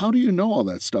like, how do you know all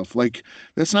that stuff? Like,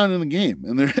 that's not in the game.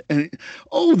 And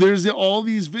there's all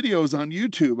these videos on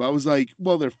YouTube. I was like,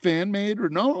 well, they're fan made or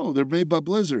no, they're made by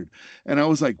Blizzard. And I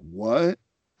was like, what?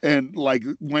 And like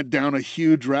went down a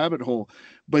huge rabbit hole.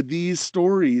 But these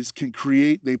stories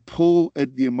they pull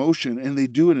at the emotion and they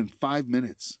do it in 5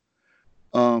 minutes.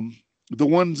 The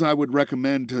ones I would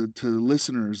recommend to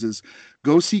listeners is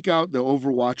go seek out the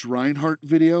Overwatch Reinhardt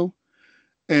video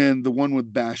and the one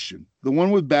with Bastion. The one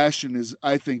with Bastion is,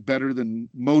 I think, better than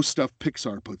most stuff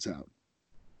Pixar puts out.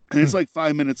 And it's like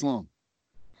 5 minutes long.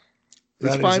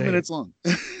 It's 5 minutes long.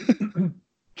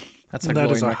 That's a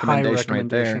glowing recommendation right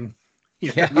there.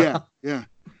 Yeah.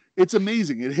 It's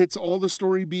amazing. It hits all the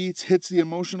story beats, hits the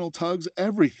emotional tugs,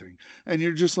 everything. And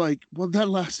you're just like, well, that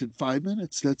lasted 5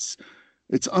 minutes.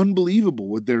 It's unbelievable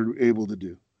what they're able to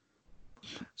do.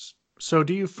 So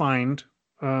do you find,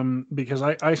 because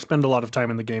I spend a lot of time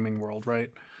in the gaming world,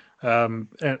 right?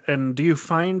 And do you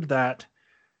find that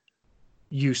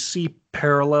you see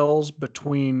parallels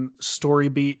between story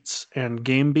beats and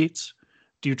game beats?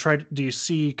 Do you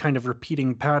see kind of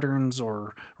repeating patterns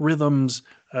or rhythms,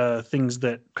 things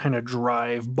that kind of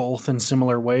drive both in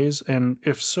similar ways? And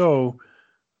if so,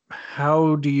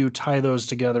 how do you tie those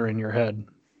together in your head?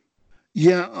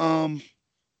 Yeah,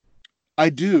 I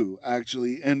do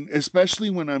actually, and especially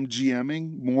when I'm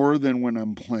GMing more than when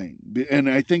I'm playing. And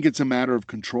I think it's a matter of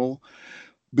control,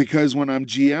 because when I'm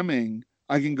GMing,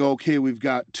 I can go, okay, we've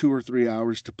got 2 or 3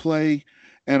 hours to play,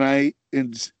 and I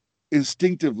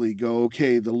instinctively go,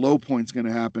 okay, the low point's going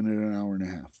to happen in an hour and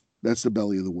a half. That's the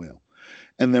belly of the whale.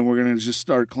 And then we're going to just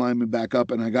start climbing back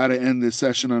up, and I got to end this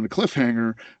session on a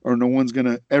cliffhanger, or everyone's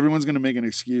going to make an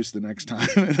excuse the next time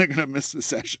and they're going to miss the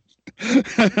session.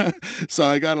 So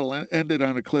I got to end it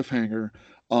on a cliffhanger.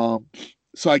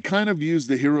 So I kind of use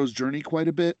the hero's journey quite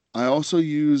a bit. I also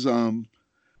use, and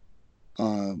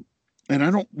I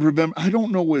don't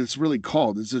know what it's really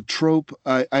called. It's a trope.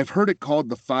 I've heard it called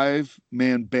the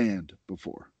 5-man band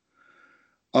before.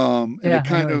 And it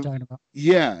kind of,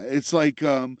 yeah, it's like,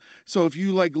 so if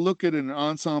you like look at an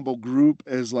ensemble group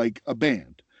as like a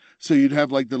band, so you'd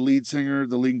have like the lead singer,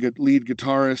 the lead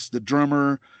guitarist, the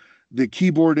drummer, the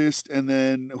keyboardist, and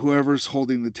then whoever's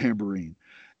holding the tambourine.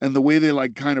 And the way they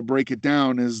like kind of break it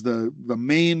down is the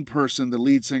main person, the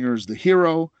lead singer, is the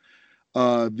hero.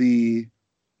 The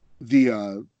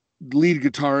lead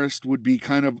guitarist would be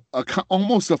kind of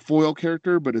almost a foil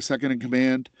character, but a second in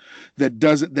command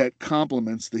that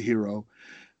complements the hero.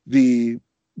 The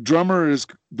drummer is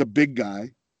the big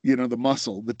guy, the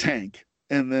muscle, the tank.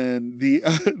 And then the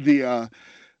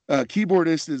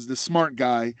keyboardist is the smart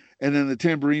guy. And then the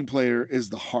tambourine player is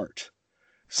the heart.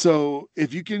 So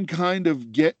if you can kind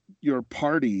of get your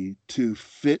party to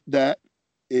fit that,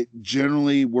 it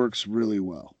generally works really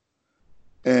well.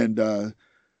 And,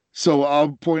 so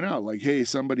I'll point out, like, hey,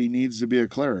 somebody needs to be a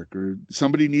cleric, or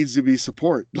somebody needs to be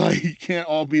support. Like, you can't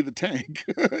all be the tank,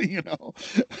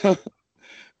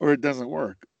 or it doesn't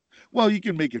work. Well, you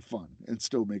can make it fun and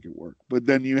still make it work, but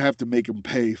then you have to make them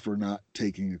pay for not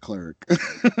taking a cleric.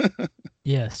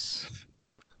 Yes.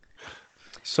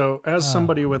 So as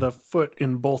somebody with a foot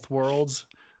in both worlds,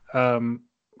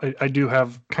 I do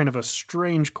have kind of a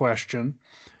strange question.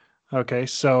 Okay,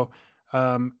 so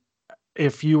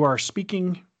if you are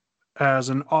speaking as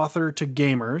an author to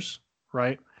gamers,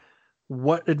 right?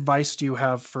 What advice do you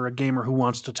have for a gamer who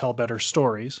wants to tell better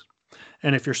stories?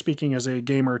 And if you're speaking as a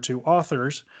gamer to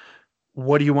authors,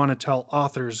 what do you want to tell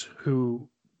authors who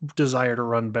desire to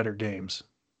run better games?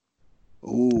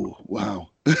 Oh, wow.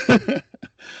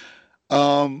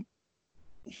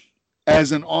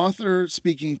 As an author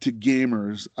speaking to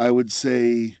gamers, I would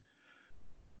say,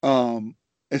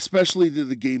 especially to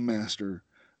the game master,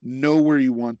 know where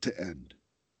you want to end.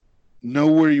 Know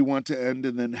where you want to end,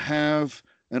 and then have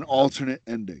an alternate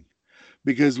ending,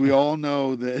 because we all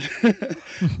know that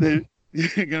that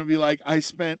you're going to be like, I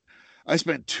spent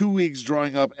 2 weeks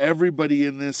drawing up everybody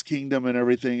in this kingdom and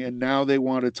everything, and now they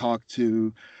want to talk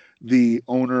to the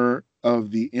owner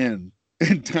of the inn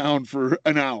in town for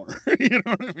an hour. You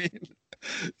know what I mean?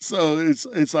 So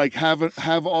it's like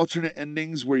have alternate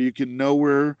endings where you can know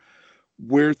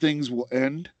where things will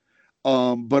end,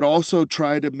 but also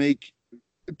try to make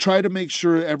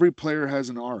sure every player has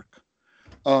an arc,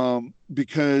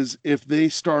 because if they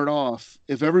start off,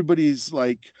 if everybody's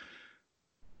like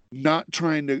not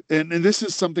trying to, and this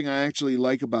is something I actually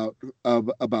like about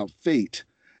Fate,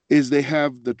 is they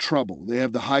have the trouble, they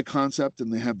have the high concept,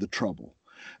 and they have the trouble.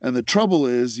 And the trouble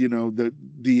is,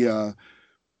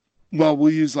 well,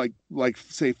 we'll use like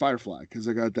say Firefly because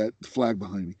I got that flag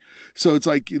behind me. So it's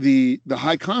like the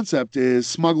high concept is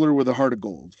smuggler with a heart of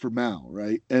gold for Mal,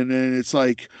 right? And then it's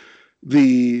like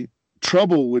the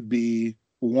trouble would be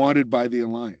wanted by the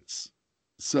Alliance.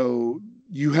 So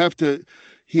you have to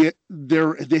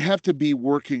they have to be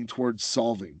working towards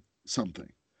solving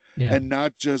something, and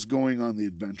not just going on the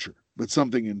adventure, but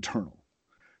something internal,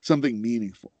 something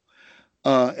meaningful.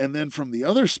 And then from the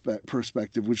other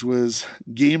perspective, which was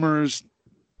gamers,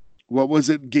 what was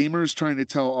it? Gamers trying to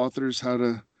tell authors how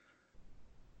to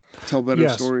tell better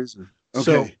stories?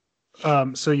 Okay.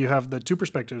 So you have the two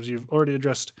perspectives. You've already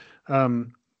addressed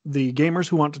the gamers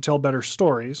who want to tell better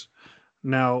stories.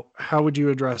 Now, how would you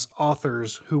address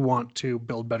authors who want to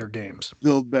build better games?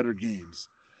 Build better games.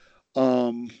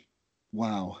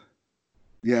 Wow.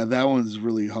 Yeah, that one's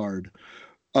really hard.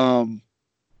 I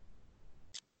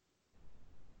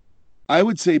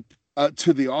would say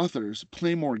to the authors,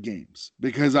 play more games,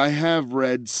 because I have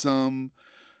read some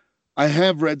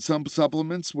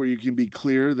supplements where you can be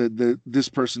clear that this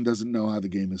person doesn't know how the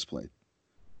game is played.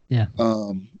 Yeah.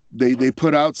 They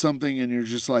put out something and you're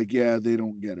just like, yeah, they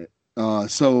don't get it.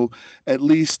 So at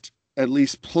least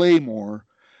play more,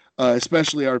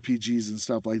 especially RPGs and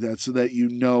stuff like that, so that you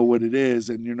know what it is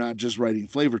and you're not just writing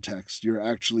flavor text. You're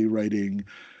actually writing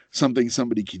something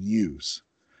somebody can use.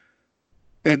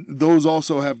 And those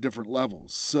also have different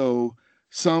levels. So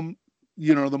some,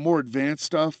 the more advanced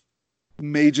stuff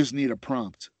may just need a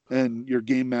prompt and your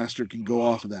game master can go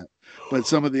off of that. But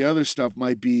some of the other stuff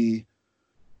might be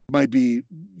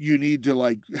you need to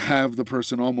like have the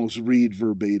person almost read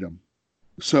verbatim.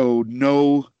 So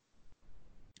know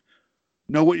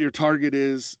what your target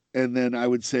is, and then I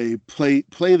would say play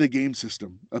the game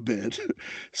system a bit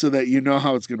so that you know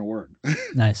how it's going to work.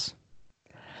 Nice.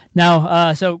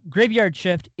 Now, so Graveyard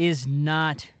Shift is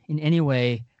not in any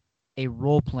way a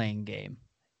role-playing game,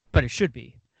 but it should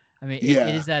be. I mean,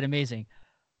 it is that amazing.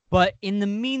 But in the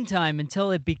meantime,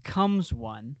 until it becomes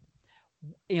one,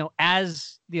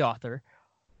 as the author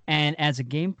and as a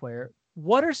game player,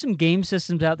 what are some game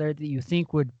systems out there that you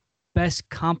think would best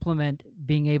complement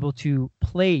being able to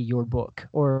play your book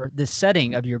or the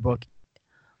setting of your book?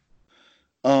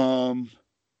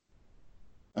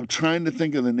 I'm trying to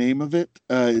think of the name of it.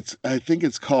 I think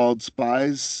it's called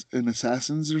Spies and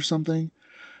Assassins or something.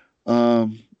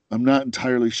 I'm not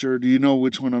entirely sure. Do you know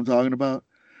which one I'm talking about?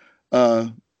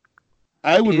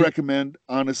 I would recommend,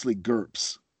 honestly,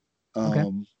 GURPS.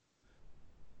 Okay.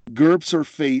 GURPS or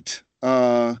Fate.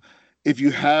 If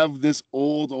you have this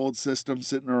old system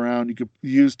sitting around, you could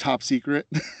use Top Secret.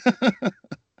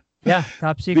 Yeah,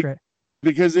 Top Secret.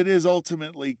 Because it is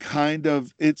ultimately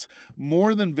it's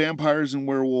more than vampires and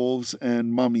werewolves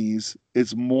and mummies.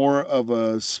 It's more of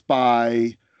a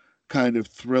spy kind of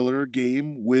thriller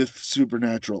game with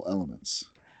supernatural elements.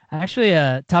 Actually,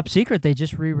 Top Secret, they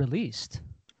just re-released.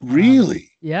 Really?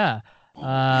 Yeah.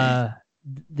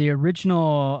 The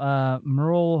original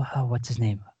Merle, what's his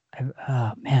name?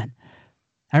 Man.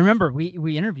 I remember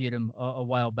we interviewed him a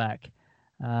while back.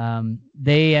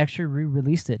 They actually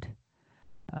re-released it.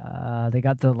 They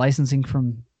got the licensing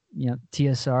from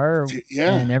TSR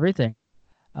and everything.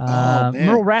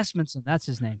 Merle Rasmussen, that's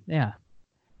his name. Yeah.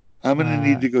 I'm gonna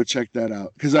need to go check that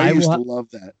out because I used to love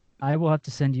that. I will have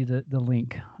to send you the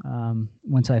link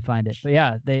once I find it. But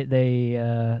yeah,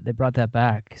 they brought that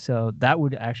back, so that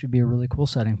would actually be a really cool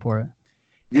setting for it.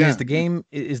 Yeah. Is the game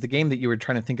that you were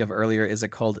trying to think of earlier? Is it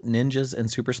called Ninjas and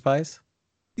Super Spies?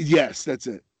 Yes, that's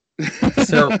it.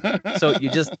 So you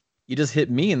just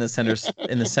hit me in the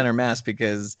center mass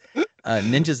because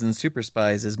Ninjas and Super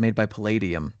Spies is made by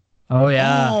Palladium. Oh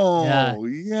yeah. Oh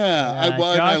yeah.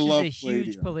 I love is a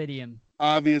huge Palladium.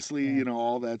 Obviously,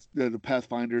 all that, the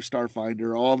Pathfinder,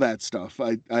 Starfinder, all that stuff.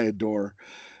 I adore.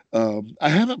 I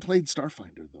haven't played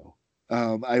Starfinder though.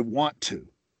 I want to.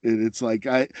 It's like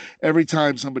every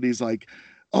time somebody's like,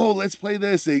 "Oh, let's play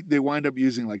this," they wind up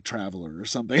using like Traveler or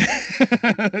something,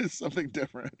 something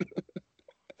different.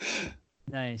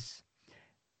 Nice.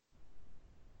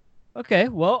 Okay,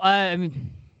 well, I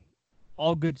mean,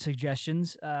 all good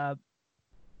suggestions.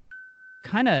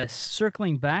 Kind of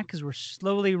circling back because we're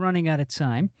slowly running out of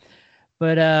time,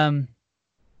 but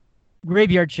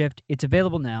Graveyard Shift, it's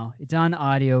available now. It's on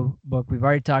audio book. We've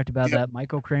already talked about that.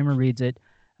 Michael Kramer reads it.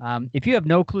 If you have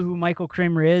no clue who Michael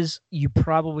Kramer is, you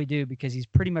probably do because he's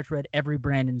pretty much read every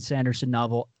Brandon Sanderson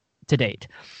novel to date.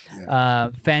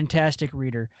 Fantastic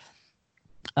reader.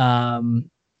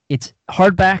 It's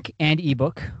hardback and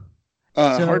ebook.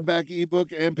 Hardback,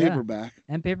 ebook, and paperback.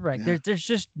 Yeah. There's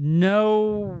just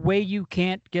no way you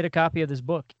can't get a copy of this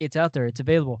book. It's out there. It's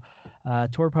available.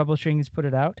 Tor Publishing has put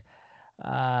it out.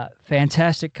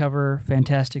 Fantastic cover,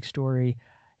 fantastic story.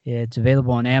 It's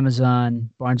available on Amazon,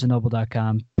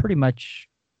 BarnesandNoble.com, pretty much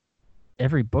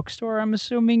every bookstore. I'm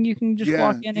assuming you can just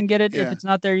walk in and get it. If it's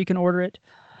not there, you can order it.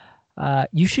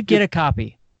 You should get a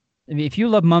copy. I mean, if you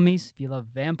love mummies, if you love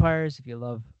vampires, if you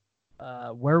love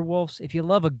werewolves, if you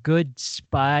love a good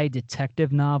spy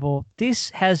detective novel, this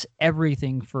has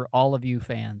everything for all of you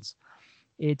fans.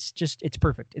 It's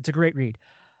perfect. It's a great read.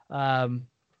 And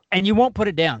you won't put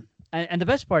it down. And the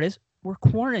best part is we're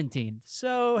quarantined.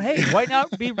 So, hey, why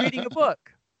not be reading a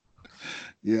book?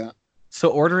 Yeah. So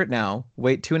order it now,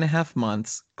 wait 2.5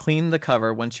 months, clean the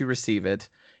cover once you receive it,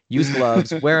 use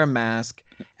gloves, wear a mask,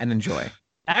 and enjoy.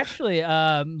 Actually,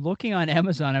 looking on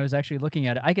Amazon, I was actually looking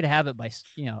at it. I could have it by,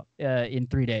 in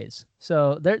 3 days.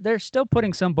 So they're still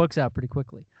putting some books out pretty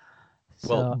quickly.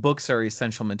 Well, books are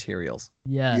essential materials.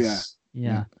 Yes.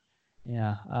 Yeah.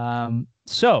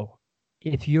 So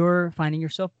if you're finding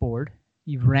yourself bored,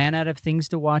 you've ran out of things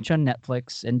to watch on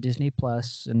Netflix and Disney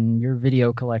Plus and your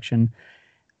video collection,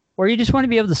 or you just want to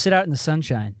be able to sit out in the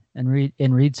sunshine and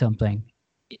read something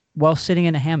while sitting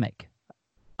in a hammock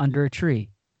under a tree.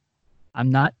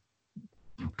 I'm not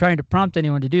trying to prompt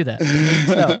anyone to do that.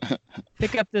 So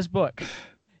pick up this book.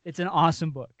 It's an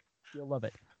awesome book. You'll love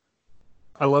it.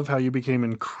 I love how you became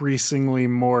increasingly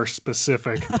more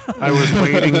specific. I was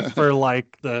waiting for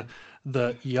like the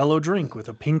yellow drink with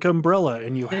a pink umbrella,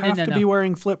 and you have to be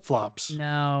wearing flip-flops.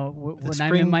 No, when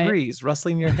I'm in my breeze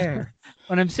rustling your hair.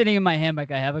 When I'm sitting in my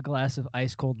hammock, I have a glass of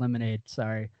ice cold lemonade.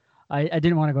 Sorry, I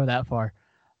didn't want to go that far.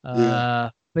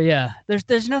 But yeah,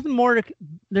 there's nothing more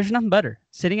there's nothing better.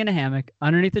 Sitting in a hammock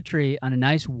underneath a tree on a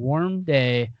nice warm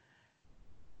day,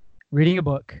 reading a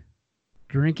book,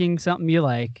 drinking something you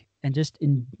like, and just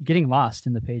getting lost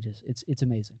in the pages. It's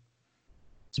amazing,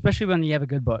 especially when you have a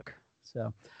good book.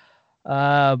 So,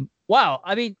 wow.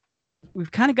 I mean,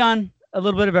 we've kind of gone a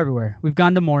little bit of everywhere. We've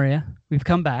gone to Moria. We've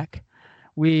come back.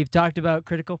 We've talked about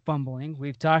critical fumbling.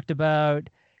 We've talked about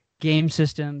game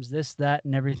systems, this, that,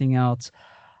 and everything else.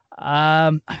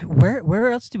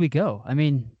 Where else do we go? I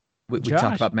mean, we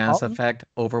talked about Mass Effect,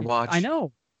 Overwatch. I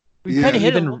know. We kind of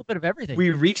hit a little bit of everything.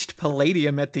 We reached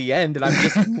Palladium at the end, and I'm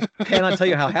just cannot tell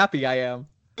you how happy I am.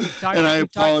 And I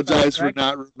apologize for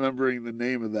not remembering the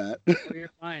name of that. Oh,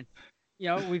 you're fine.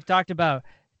 We've talked about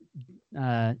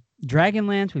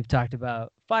Dragonlance. We've talked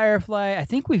about Firefly. I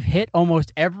think we've hit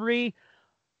almost every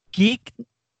geek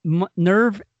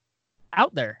nerve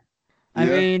out there. I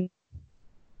mean,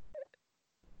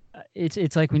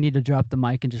 it's like we need to drop the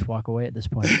mic and just walk away at this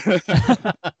point.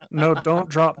 No, don't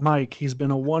drop Mike. He's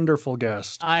been a wonderful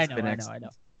guest. I know.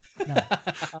 No.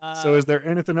 So is there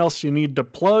anything else you need to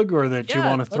plug or that you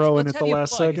want to throw in at the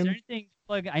last second? Is there anything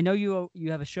plug? I know you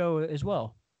have a show as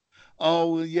well.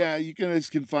 Oh, yeah, you guys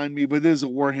can find me, but there's a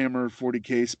Warhammer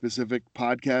 40K specific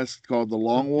podcast called The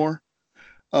Long War.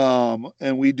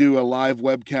 And we do a live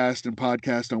webcast and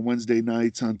podcast on Wednesday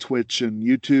nights on Twitch and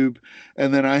YouTube.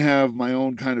 And then I have my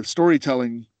own kind of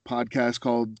storytelling podcast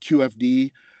called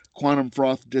QFD, Quantum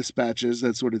Froth Dispatches.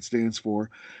 That's what it stands for.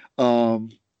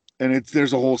 And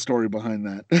there's a whole story behind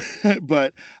that.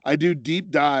 But I do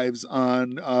deep dives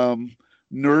on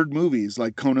nerd movies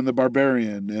like Conan the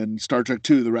Barbarian and Star Trek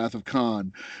II, The Wrath of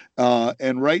Khan.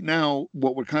 And right now,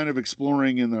 what we're kind of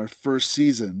exploring in our first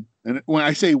season, and when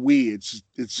I say we, it's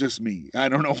just me. I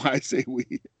don't know why I say we.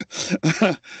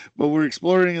 But we're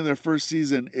exploring in their first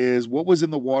season is what was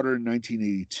in the water in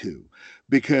 1982.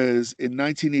 Because in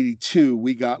 1982,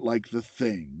 we got like The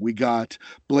Thing. We got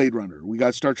Blade Runner. We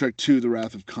got Star Trek II, The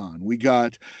Wrath of Khan. We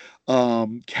got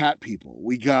Cat People.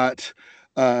 We got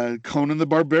Conan the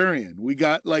Barbarian. We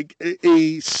got like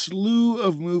a slew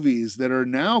of movies that are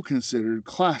now considered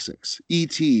classics.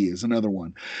 E.T. is another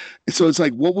one. So it's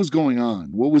like, what was going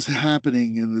on? What was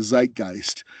happening in the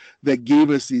zeitgeist that gave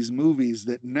us these movies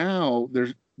that now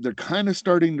they're kind of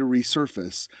starting to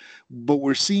resurface, but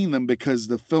we're seeing them because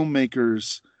the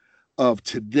filmmakers of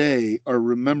today are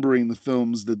remembering the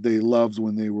films that they loved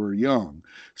when they were young.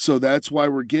 So that's why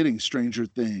we're getting Stranger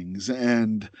Things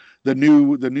and the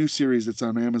new series that's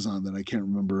on Amazon that I can't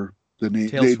remember the name.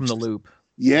 Tales from the Loop.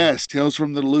 Yes, Tales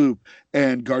from the Loop,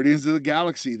 and Guardians of the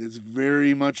Galaxy. That's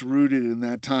very much rooted in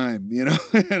that time,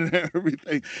 and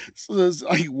everything. So it's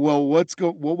like, well,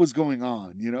 what was going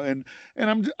on,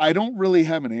 and I don't really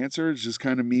have an answer. It's just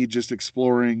kind of me just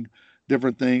exploring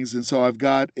different things, and so I've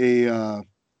got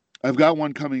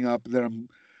one coming up that I'm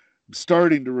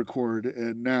starting to record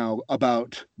now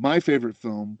about my favorite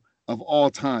film of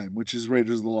all time, which is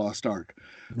Raiders of the Lost Ark,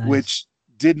 which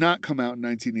did not come out in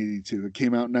 1982. It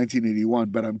came out in 1981,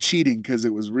 but I'm cheating because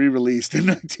it was re-released in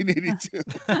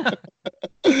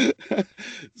 1982.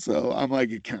 So I'm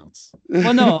like, it counts.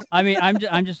 Well, no, I mean,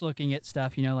 I'm just looking at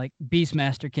stuff, like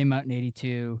Beastmaster came out in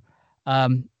 82.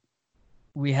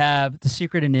 We have The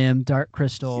Secret of NIMH, Dark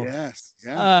Crystal. Yes.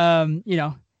 Yeah.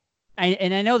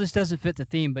 I know this doesn't fit the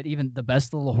theme, but even The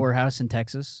Best Little Whorehouse in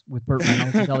Texas with Burt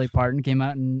Reynolds and Dolly Parton came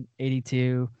out in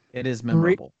 82. It is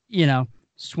memorable.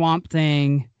 Swamp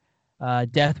Thing,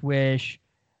 Death Wish,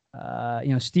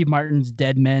 Steve Martin's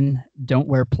Dead Men Don't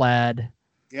Wear Plaid.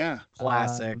 Yeah.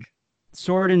 Classic.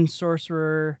 Sword and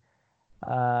Sorcerer.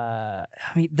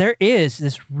 There is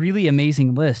this really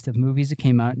amazing list of movies that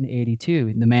came out in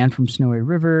 82. The Man from Snowy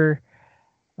River.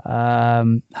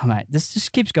 This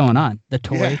just keeps going on. The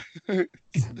Toy. Yeah.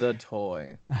 The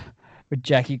Toy. With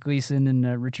Jackie Gleason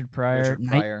and Richard Pryor.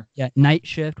 Night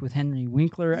Shift with Henry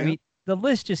Winkler. Yeah. The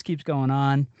list just keeps going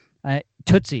on.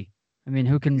 Tootsie.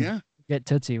 Who can get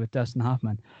Tootsie with Dustin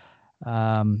Hoffman?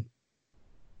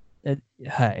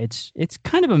 It's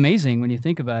kind of amazing when you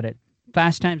think about it.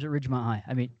 Fast Times at Ridgemont High.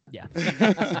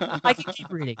 I can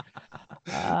keep reading.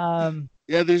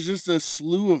 There's just a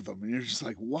slew of them, and you're just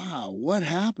like, wow, what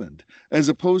happened? As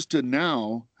opposed to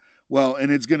now, well,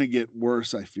 and it's going to get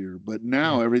worse, I fear, but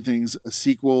now everything's a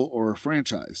sequel or a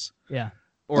franchise. Yeah.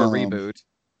 Or a reboot.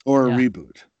 Or a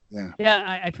reboot. Yeah.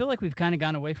 Yeah, I feel like we've kind of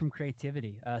gone away from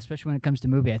creativity, especially when it comes to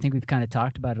movie. I think we've kind of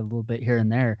talked about it a little bit here and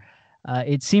there.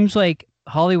 It seems like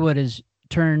Hollywood has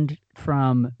turned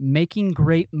from making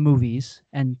great movies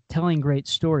and telling great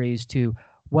stories to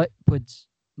what puts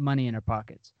money in our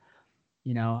pockets.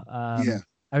 I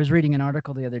was reading an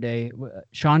article the other day, about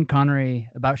Sean Connery,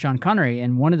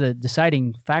 and one of the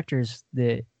deciding factors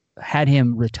that had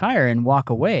him retire and walk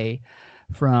away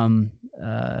from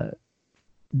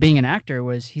being an actor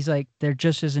was he's like, there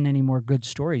just isn't any more good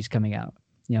stories coming out.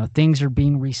 Things are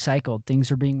being recycled, things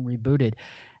are being rebooted,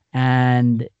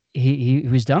 and he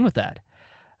was done with that.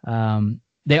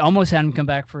 They almost had him come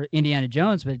back for Indiana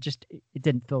Jones, but it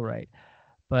didn't feel right.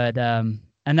 But and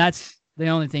that's the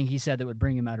only thing he said that would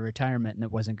bring him out of retirement, and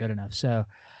it wasn't good enough. So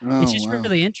it's just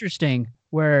really interesting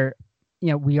where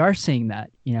we are seeing that.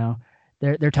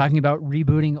 They're talking about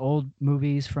rebooting old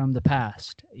movies from the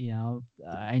past.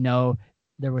 I know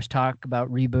there was talk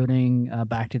about rebooting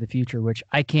Back to the Future, which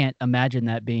I can't imagine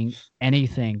that being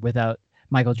anything without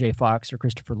Michael J. Fox or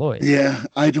Christopher Lloyd. Yeah,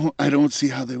 I don't see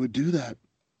how they would do that.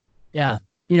 Yeah,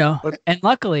 and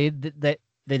luckily that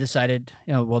they decided,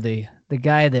 the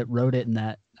guy that wrote it and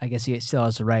that, I guess he still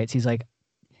has the rights. He's like,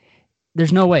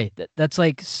 there's no way that's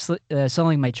like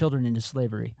selling my children into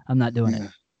slavery. I'm not doing it.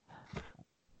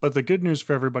 But the good news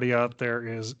for everybody out there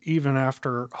is even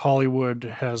after Hollywood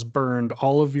has burned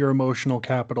all of your emotional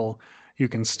capital, you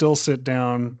can still sit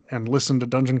down and listen to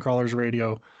Dungeon Crawlers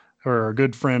Radio or our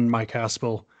good friend Mike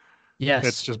Haspel. Yes.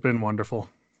 It's just been wonderful.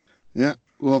 Yeah.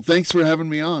 Well, thanks for having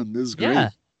me on. This is great.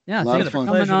 Yeah. A lot of fun.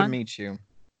 Pleasure to meet you.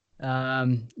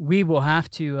 We will have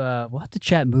to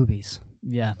chat movies.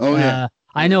 Yeah. Oh yeah.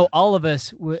 I know all of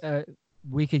us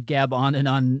we could gab on and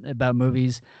on about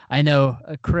movies. I know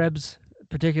Krebs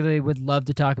particularly would love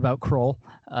to talk about Kroll.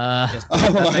 Yes,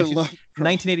 I love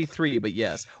 1983, but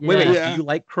yes. Wait, do you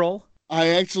like Kroll? I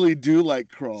actually do like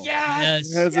Kroll. Yes.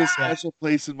 It has a special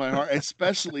place in my heart,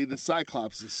 especially the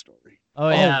Cyclops' story. Oh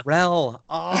yeah. Rel.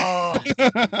 Oh.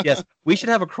 Yes, we should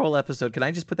have a Kroll episode. Can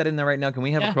I just put that in there right now? Can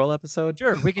we have a Kroll episode?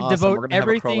 Sure. We can devote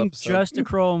everything just to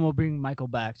Kroll, and we'll bring Michael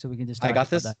back so we can just talk about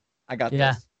that. I got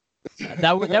this.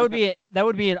 That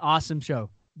would be an awesome show.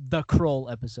 The Kroll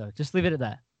episode. Just leave it at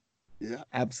that. Yeah,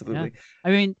 absolutely. Yeah.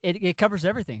 I mean, it covers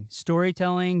everything: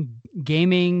 storytelling,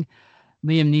 gaming,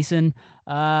 Liam Neeson.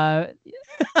 The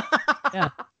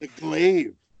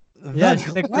Glaive.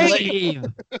 Yes, the Glaive.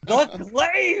 The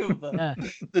Glaive. Yeah.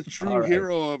 The true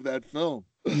hero of that film.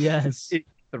 Yes.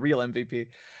 The real MVP.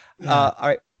 All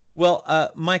right. Well,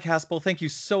 Mike Haspel, thank you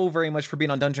so very much for being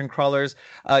on Dungeon Crawlers.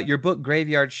 Your book,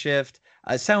 Graveyard Shift,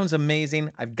 sounds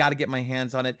amazing. I've got to get my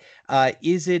hands on it.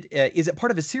 Is it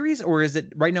part of a series, or is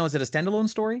it right now? Is it a standalone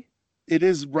story? It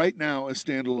is right now a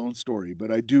standalone story,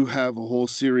 but I do have a whole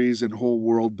series and whole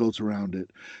world built around it.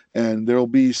 And there'll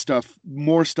be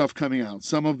more stuff coming out.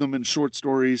 Some of them in short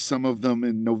stories, some of them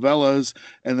in novellas,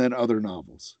 and then other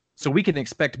novels. So we can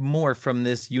expect more from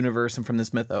this universe and from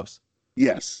this mythos.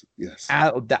 Yes.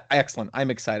 Excellent.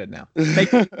 I'm excited now.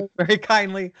 Thank you very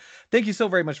kindly. Thank you so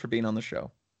very much for being on the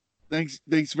show. Thanks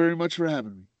very much for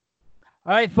having me.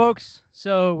 All right, folks.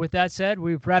 So with that said,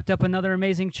 we've wrapped up another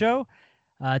amazing show.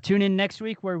 Tune in next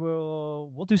week where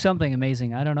we'll do something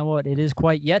amazing. I don't know what it is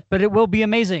quite yet, but it will be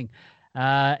amazing.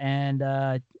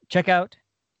 And check out,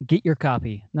 get your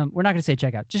copy. No, we're not going to say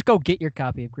check out. Just go get your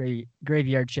copy of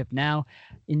Graveyard Shift now.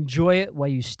 Enjoy it while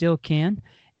you still can.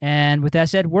 And with that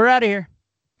said, we're out of here.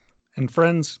 And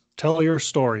friends, tell your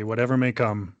story, whatever may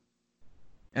come.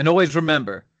 And always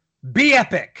remember, be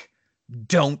epic.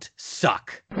 Don't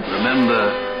suck.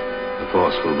 Remember, the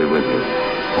Force will be with you,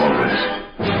 always.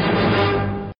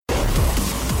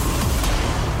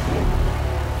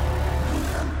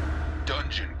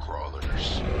 Dungeon Crawler.